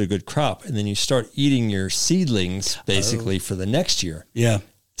then you don't get a good crop. And then you start eating your seedlings basically for the next year. Yeah.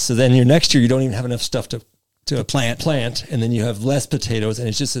 So then your next year, you don't even have enough stuff to plant. And then you have less potatoes. And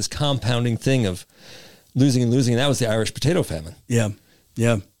it's just this compounding thing of losing and losing. And that was the Irish potato famine. Yeah.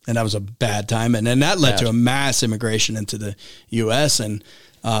 Yeah. And that was a bad time. And then that led to a mass immigration into the U.S. and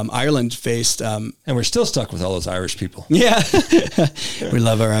Ireland faced... and we're still stuck with all those Irish people. Yeah. We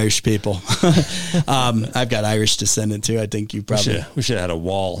love our Irish people. I've got Irish descent too. I think you probably... We should have had a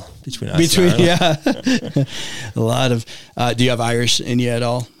wall between us and Ireland. Yeah. A lot of... do you have Irish in you at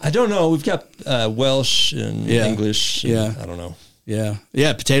all? I don't know. We've got Welsh and English. And I don't know. Yeah.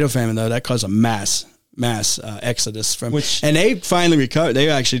 Yeah. Potato famine, though, that caused a mass exodus from and they finally recovered. They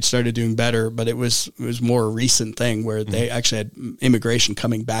actually started doing better, but it was more a recent thing where they actually had immigration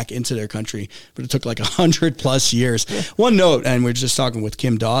coming back into their country, but it took like 100+ years. One note, and we're just talking with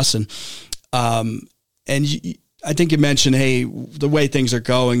Kim Dawson, and I think you mentioned, hey, the way things are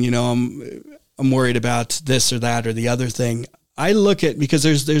going, I'm worried about this or that or the other thing. I look at, because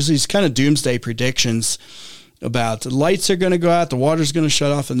there's these kind of doomsday predictions about the lights are going to go out, the water's going to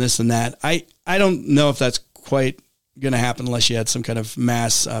shut off, and this and that. I don't know if that's quite going to happen unless you had some kind of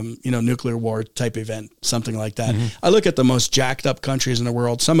mass, nuclear war type event, something like that. Mm-hmm. I look at the most jacked up countries in the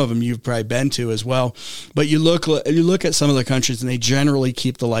world. Some of them you've probably been to as well. But you look at some of the countries, and they generally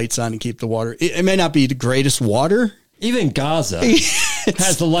keep the lights on and keep the water. It may not be the greatest water. Even Gaza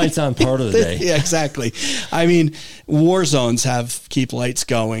has the lights on part of the day. Yeah, exactly. I mean, war zones keep lights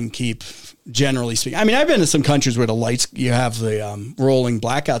going, generally speaking. I mean, I've been to some countries where the lights, you have the rolling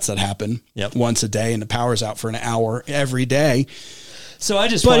blackouts that happen once a day, and the power's out for an hour every day. So I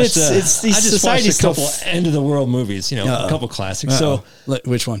just watched a couple end of the world movies, a couple classics. So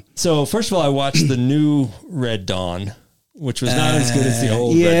which one? So first of all, I watched the new Red Dawn, which was not as good as the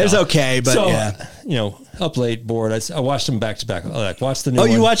old. Yeah, Red it was Dawn. Okay, but up late, bored. I watched them back to back. I watched the new one.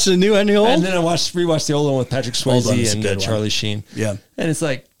 Oh, you watched the new and the old? And then I rewatched the old one with Patrick Swayze and Charlie Sheen. Yeah. And it's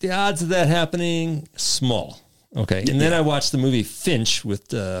like, the odds of that happening, small. Okay. And then I watched the movie Finch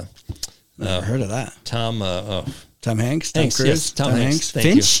with... Never heard of that. Tom Hanks? Tom Cruise? Yes, Tom Hanks.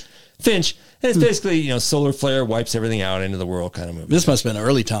 Finch? Finch. And it's basically, solar flare wipes everything out into the world kind of movie. This must have been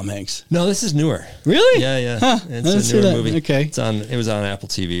early Tom Hanks. No, this is newer. Really? Yeah. Huh. It's a newer movie. Okay. It was on Apple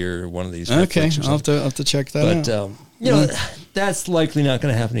TV or one of these. Okay. I'll have to check that out. But, that's likely not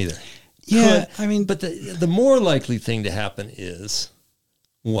going to happen either. Yeah. But the more likely thing to happen is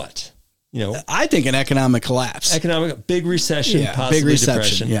what? I think an economic collapse. Big recession, possibly big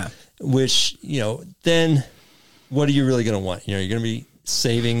recession, depression. Yeah. Which, then what are you really going to want? You're going to be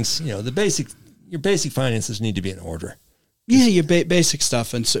savings, your basic finances need to be in order. Yeah, your basic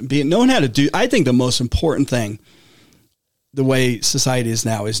stuff, and knowing how to do. I think the most important thing, the way society is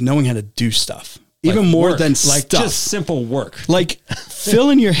now, is knowing how to do stuff. Even more work, than stuff. Just simple work. Like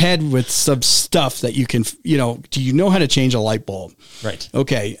filling your head with some stuff that you can, do you know how to change a light bulb? Right.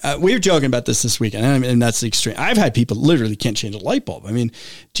 Okay. We were joking about this weekend, and that's the extreme. I've had people literally can't change a light bulb. I mean,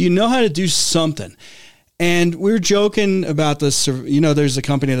 do you know how to do something? And we were joking about this, there's a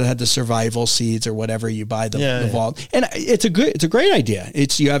company that had the survival seeds or whatever, you buy the vault. And it's a great idea.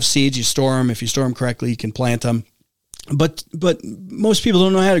 You have seeds, you store them. If you store them correctly, you can plant them. But most people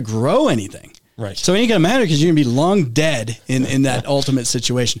don't know how to grow anything. Right. So it ain't going to matter because you're going to be long dead in that ultimate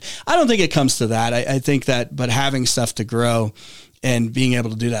situation. I don't think it comes to that. I think that, but having stuff to grow and being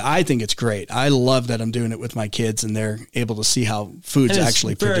able to do that, I think it's great. I love that I'm doing it with my kids and they're able to see how food's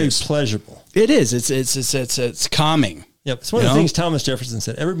actually produced. Very pleasurable. It is. It's calming. Yep. It's one of the things Thomas Jefferson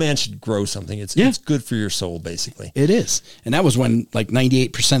said. Every man should grow something. It's good for your soul, basically. It is. And that was when like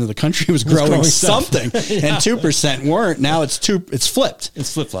 98% of the country was growing something and 2% weren't. Now it's flipped.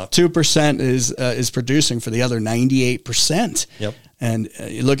 It's flip-flop. 2% is producing for the other 98%. Yep. And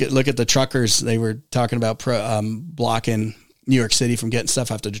you look at the truckers. They were talking about blocking New York City from getting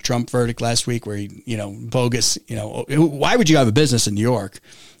stuff after the Trump verdict last week where, bogus, why would you have a business in New York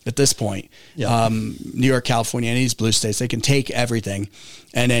at this point? Yeah. New York, California, any of these blue states, they can take everything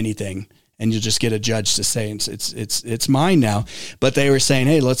and anything and you just get a judge to say it's mine now. But they were saying,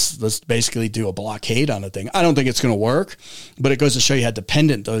 hey, let's basically do a blockade on the thing. I don't think it's going to work, but it goes to show you how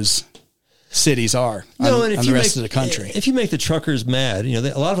dependent those cities are on the rest of the country. If you make the truckers mad,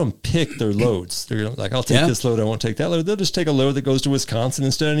 a lot of them pick their loads. They're like, I'll take this load, I won't take that load. They'll just take a load that goes to Wisconsin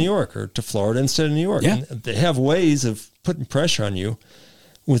instead of New York or to Florida instead of New York. Yeah. And they have ways of putting pressure on you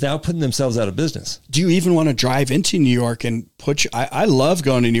without putting themselves out of business. Do you even want to drive into New York and I love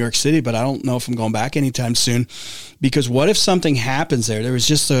going to New York City, but I don't know if I'm going back anytime soon because what if something happens there? There was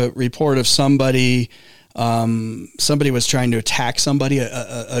just a report of somebody was trying to attack somebody,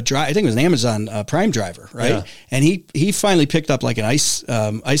 I think it was an Amazon Prime driver, right? Yeah. And he finally picked up like an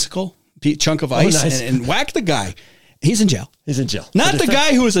icicle, chunk of ice, nice. and whacked the guy. He's in jail. Not the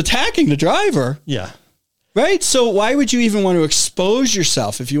guy who was attacking the driver. Yeah. Right. So why would you even want to expose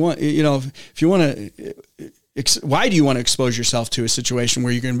yourself if you want, if you want to, why do you want to expose yourself to a situation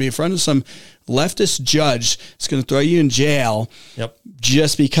where you're going to be in front of some leftist judge that's going to throw you in jail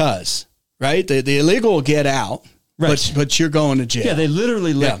just because? Right, the illegal will get out, right? But you're going to jail. Yeah, they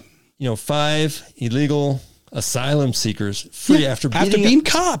literally let 5 illegal asylum seekers free after beating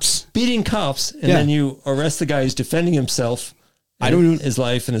cops, and then you arrest the guy who's defending himself, his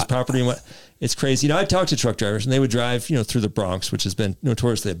life and his property and what. It's crazy. I talked to truck drivers and they would drive through the Bronx, which has been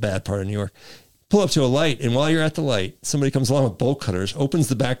notoriously a bad part of New York. Pull up to a light, and while you're at the light, somebody comes along with bolt cutters, opens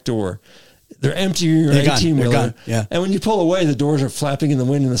the back door. They're emptying your 18-wheeler. Yeah. And when you pull away, the doors are flapping in the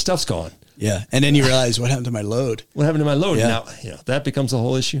wind and the stuff's gone. Yeah. And then you realize what happened to my load. Yeah. Now, that becomes a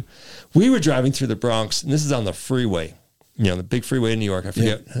whole issue. We were driving through the Bronx, and this is on the freeway, the big freeway in New York. I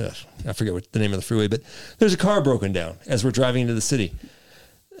forget what the name of the freeway, but there's a car broken down as we're driving into the city.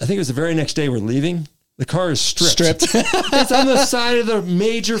 I think it was the very next day we're leaving. The car is stripped. It's on the side of the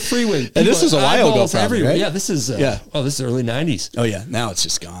major freeway. And this is a while ago, probably, right? Yeah, this is this is early 90s. Oh, yeah. Now it's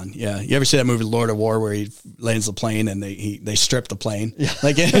just gone. Yeah. You ever see that movie Lord of War where he lands the plane and they strip the plane? Yeah.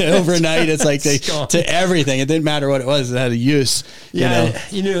 Like overnight, it's like to everything. It didn't matter what it was. It had a use.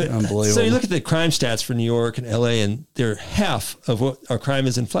 Unbelievable. So you look at the crime stats for New York and LA, and they're half of what our crime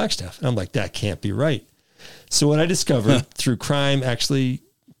is in Flagstaff. And I'm like, that can't be right. So what I discovered through crime actually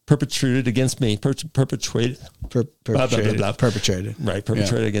perpetrated against me, perpetrated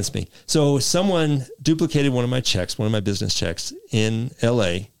against me. So someone duplicated one of my checks, one of my business checks in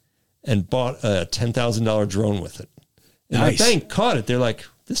LA and bought a $10,000 drone with it. And my bank caught it. They're like,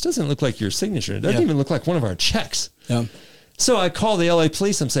 this doesn't look like your signature. It doesn't even look like one of our checks. Yeah. So I call the LA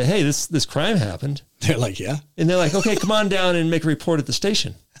police and say, hey, this crime happened. They're like, yeah. And they're like, okay, come on down and make a report at the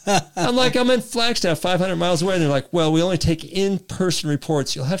station. I'm like, I'm in Flagstaff, 500 miles away. And they're like, well, we only take in-person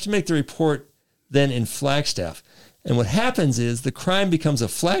reports. You'll have to make the report then in Flagstaff. And what happens is the crime becomes a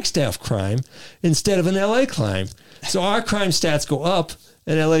Flagstaff crime instead of an LA crime. So our crime stats go up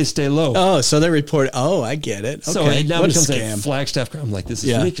and LA stay low. Oh, so they report, I get it. Okay. So it now becomes a Flagstaff crime. I'm like, this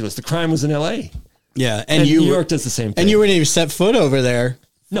is ridiculous. The crime was in LA. Yeah. And New York does the same thing. And you wouldn't even set foot over there.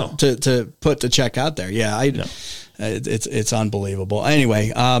 No. To put the check out there. Yeah. No. It's unbelievable.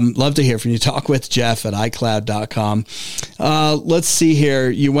 Anyway, love to hear from you. Talk with Jeff at iCloud.com. Let's see here.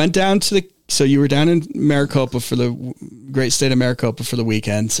 You went down to so you were down in Maricopa for the great state of Maricopa for the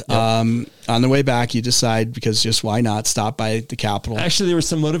weekend. Yep. On the way back, you decide, because just why not, stop by the Capitol. Actually, there was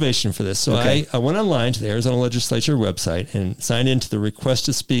some motivation for this. So I went online to the Arizona Legislature website and signed into the Request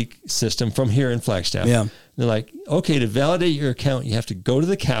to Speak system from here in Flagstaff. Yeah. And they're like, okay, to validate your account, you have to go to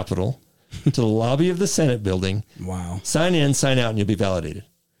the Capitol, to the lobby of the Senate building. Wow. Sign in, sign out, and you'll be validated.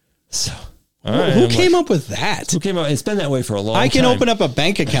 So, all right. Who came up with that? Who came up? It's been that way for a long time. I can open up a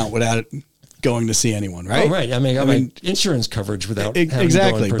bank account without going to see anyone, right? Oh, right. I mean, insurance coverage without having to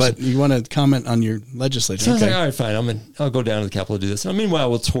go in person. But you want to comment on your legislature. So I was like, all right, fine. I'll go down to the Capitol to do this. And meanwhile,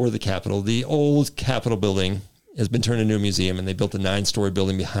 we'll tour the Capitol, the old Capitol building. has been turned into a museum, and they built a 9-story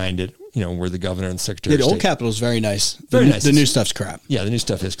building behind it, where the governor and the secretary The of old state. Capitol's very nice. Very nice. The new stuff's crap. Yeah, the new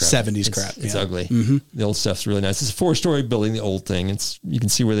stuff is crap. 70s crap. It's yeah. ugly. Mm-hmm. The old stuff's really nice. It's a 4-story building, the old thing. You can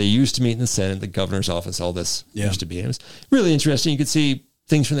see where they used to meet in the Senate, the governor's office, all this used to be. And it was really interesting. You could see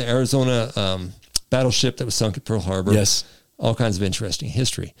things from the Arizona battleship that was sunk at Pearl Harbor. Yes. All kinds of interesting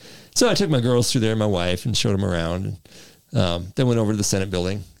history. So I took my girls through there, my wife, and showed them around. And then went over to the Senate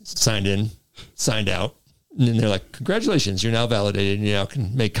building, signed in, signed out. And then they're like, congratulations, you're now validated, and you now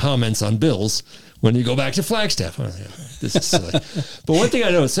can make comments on bills when you go back to Flagstaff. Oh, yeah, this is silly. But one thing I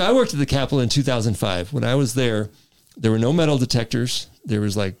noticed, so I worked at the Capitol in 2005. When I was there were no metal detectors. There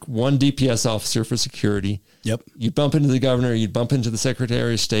was like one DPS officer for security. Yep. You'd bump into the governor, you'd bump into the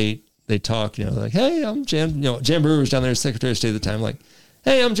Secretary of State. They'd talk, like, hey, I'm Jan. Jan Brewer was down there as Secretary of State at the time, like,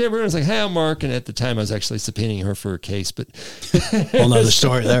 hey, I'm Jan Brewer. I was like, hey, I'm Mark. And at the time, I was actually subpoenaing her for a case. But whole nother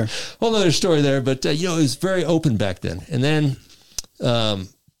story there. Whole nother story there. But, it was very open back then. And then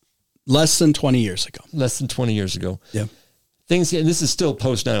less than 20 years ago. Yeah. Things, and this is still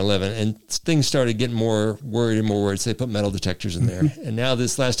post 9/11, and things started getting more worried. So they put metal detectors in there. And now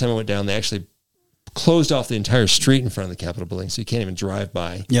this last time I went down, they actually closed off the entire street in front of the Capitol building, so you can't even drive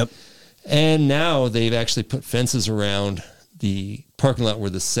by. Yep. And now they've actually put fences around the parking lot where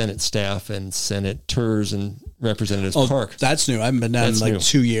the Senate staff and senators and representatives park. That's new. I haven't been down in like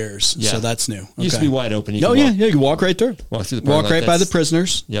 2 years, so that's new. Okay. Used to be wide open. You can walk right through. Walk through the parking lot. Right by the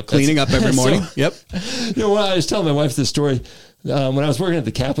prisoners. Yep, cleaning up every morning. Yep. When I was telling my wife this story, when I was working at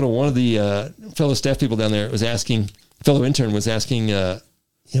the Capitol, one of the fellow staff people down there fellow intern was asking,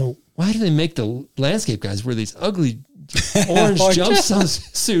 why do they make the landscape guys wear these ugly orange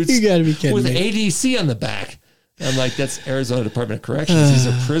jumpsuits You gotta be kidding with me. ADC on the back? I'm like, that's Arizona Department of Corrections. These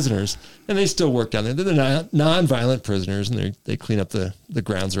are prisoners, and they still work down there. They're non-violent prisoners, and they clean up the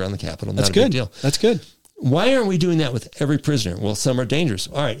grounds around the Capitol. That's Not a good. big deal. That's good. Why aren't we doing that with every prisoner? Well, some are dangerous.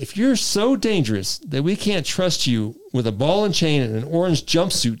 All right, if you're so dangerous that we can't trust you with a ball and chain and an orange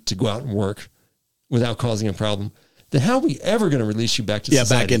jumpsuit to go out and work without causing a problem, then how are we ever going to release you back to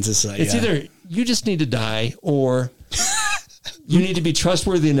society? Back into society. It's either you just need to die, or you need to be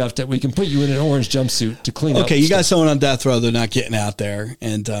trustworthy enough that we can put you in an orange jumpsuit to clean up. Okay, you got someone on death row, they're not getting out there,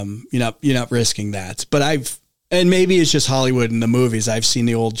 and you're not risking that. But and maybe it's just Hollywood in the movies. I've seen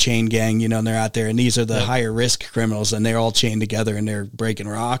the old chain gang, and they're out there, and these are the higher risk criminals, and they're all chained together, and they're breaking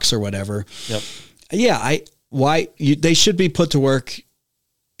rocks or whatever. Yep. Yeah, they should be put to work,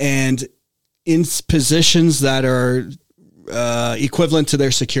 and in positions that are equivalent to their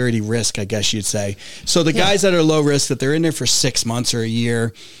security risk, I guess you'd say. So the guys that are low risk, that they're in there for 6 months or a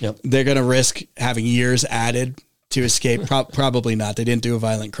year, they're going to risk having years added to escape. Probably not. They didn't do a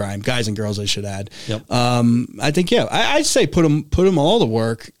violent crime. Guys and girls, I should add. Yep. I think, I'd say put them all to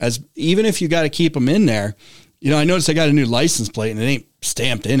work, even if you got to keep them in there. I noticed I got a new license plate, and it ain't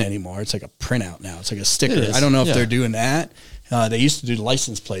stamped in anymore. It's like a printout now. It's like a sticker. I don't know if they're doing that. They used to do the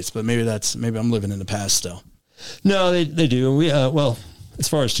license plates, but maybe I'm living in the past still. No, they do. We as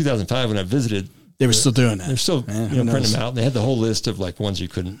far as 2005 when I visited, they were still doing that. They're still printing them out. And they had the whole list of like ones you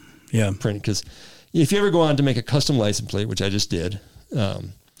couldn't print, because if you ever go on to make a custom license plate, which I just did,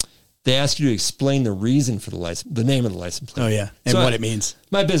 they ask you to explain the reason for the name of the license plate. Oh yeah, and what it means.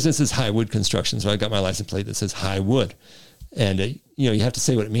 My business is Haughwout Construction, so I got my license plate that says Haughwout, and you have to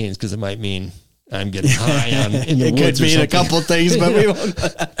say what it means, because it might mean I'm getting high in the it woods. Could mean a couple things, but we won't.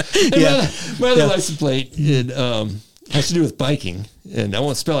 My other license plate has to do with biking, and I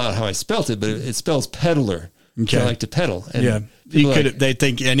won't spell out how I spelt it, but it spells peddler. Okay. I like to pedal. And they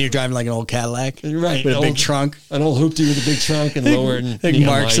think, and you're driving like an old Cadillac, right? With a big trunk, an old hoopty with a big trunk and lower. And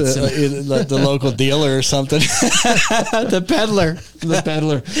Mark's the local dealer or something. the peddler.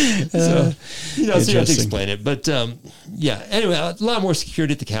 So you have to explain it, but Anyway, a lot more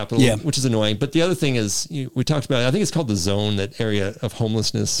security at the Capitol, which is annoying. But the other thing is, we talked about, I think it's called the zone, that area of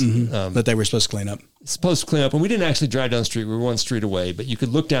homelessness that they were supposed to clean up. And we didn't actually drive down the street. We were one street away, but you could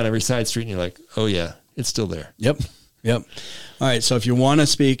look down every side street and you're like, oh yeah, it's still there. Yep. All right. So if you want to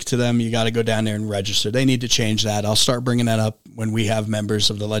speak to them, you got to go down there and register. They need to change that. I'll start bringing that up when we have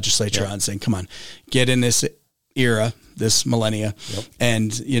members of the legislature on, saying, come on, get in this era, this millennia,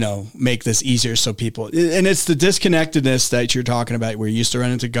 and make this easier so people, and it's the disconnectedness that you're talking about, where you used to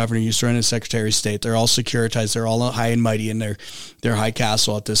run into governor, you used to run into secretary of state. They're all securitized, they're all high and mighty in their high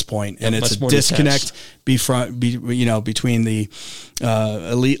castle at this point. And it's a disconnect between the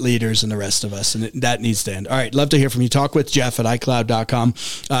elite leaders and the rest of us, and that needs to end. All right, love to hear from you. Talk with Jeff at iCloud.com.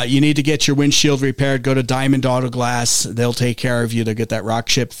 You need to get your windshield repaired, go to Diamond Auto Glass. They'll take care of you. They'll get that rock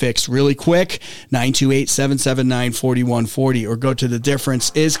chip fixed really quick. 928-779-4140, or go to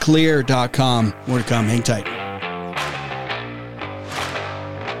thedifferenceisclear.com. More to come. Hang tight.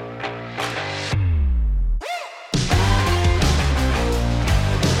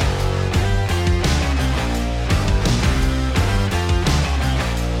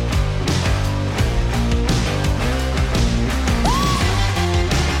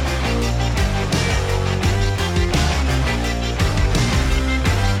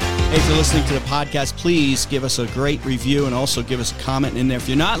 listening to the podcast, please give us a great review and also give us a comment in there. If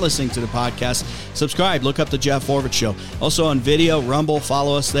you're not listening to the podcast, subscribe. Look up the Jeff Orbit Show. Also on video, Rumble,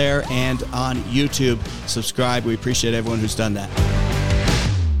 follow us there, and on YouTube, subscribe. We appreciate everyone who's done that.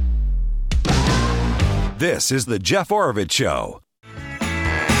 This is the Jeff Orovitz Show. All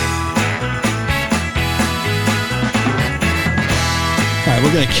right,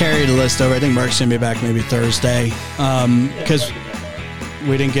 we're going to carry the list over. I think Mark's going to be back maybe Thursday because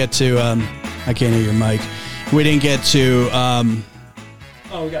we didn't get to I can't hear your mic. We didn't get to we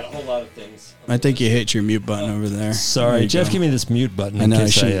got a whole lot of things. I think you hit your mute button over there. Sorry, Jeff, give me this mute button. I know,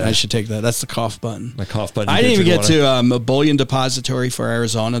 I should take that. That's the cough button. My cough button. I didn't even get to a bullion depository for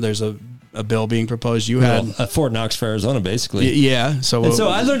Arizona. There's a bill being proposed. You had a Fort Knox for Arizona, basically. Yeah. So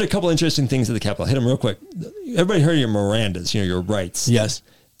I learned a couple interesting things at the Capitol. Hit them real quick. Everybody heard of your Mirandas, your rights. Yes.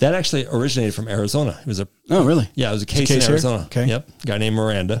 That actually originated from Arizona. It was a really? Yeah, it was a case in Arizona. Here? Okay. Yep. A guy named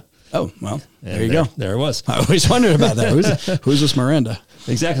Miranda. Oh, well, And there you go. There it was. I always wondered about that. Who's this Miranda?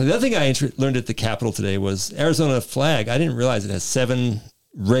 Exactly. The other thing I learned at the Capitol today was Arizona flag. I didn't realize it has 7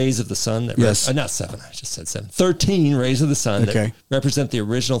 rays of the sun. That not 7. I just said 7. 13 rays of the sun that represent the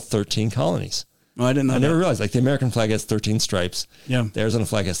original 13 colonies. Oh, I didn't know. I never realized. Like the American flag has 13 stripes. Yeah. The Arizona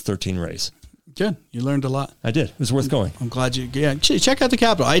flag has 13 rays. Good. You learned a lot. I did. It was worth going. I'm glad you. Yeah. Check out the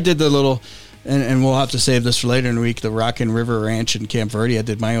Capitol. I did the little, and we'll have to save this for later in the week. The Rockin' River Ranch in Camp Verde. I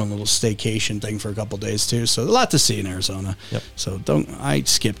did my own little staycation thing for a couple of days too. So a lot to see in Arizona. Yep. So I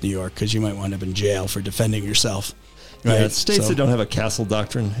skipped New York because you might wind up in jail for defending yourself. Right? Yeah, states that don't have a castle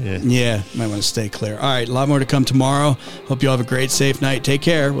doctrine. Yeah, might want to stay clear. All right, a lot more to come tomorrow. Hope you all have a great, safe night. Take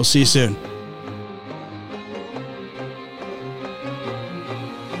care. We'll see you soon.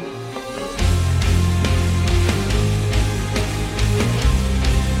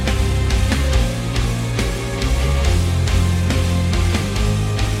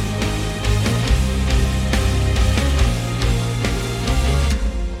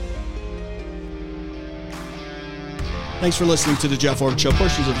 Thanks for listening to the Jeff Orbit Show.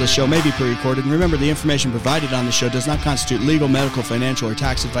 Portions of this show may be pre-recorded. And remember, the information provided on the show does not constitute legal, medical, financial, or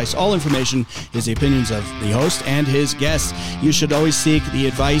tax advice. All information is the opinions of the host and his guests. You should always seek the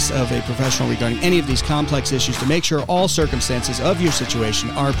advice of a professional regarding any of these complex issues to make sure all circumstances of your situation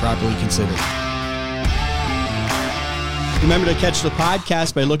are properly considered. Remember to catch the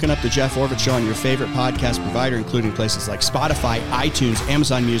podcast by looking up the Jeff Orbit Show on your favorite podcast provider, including places like Spotify, iTunes,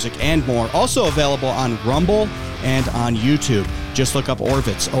 Amazon Music, and more. Also available on Rumble and on YouTube. Just look up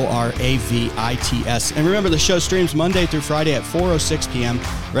Orvitz, Oravits. And remember, the show streams Monday through Friday at 4:06 p.m.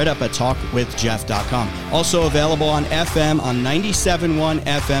 right up at talkwithjeff.com. Also available on FM on 97.1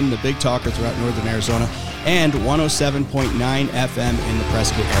 FM, the big talker throughout northern Arizona, and 107.9 FM in the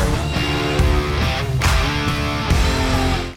Prescott area.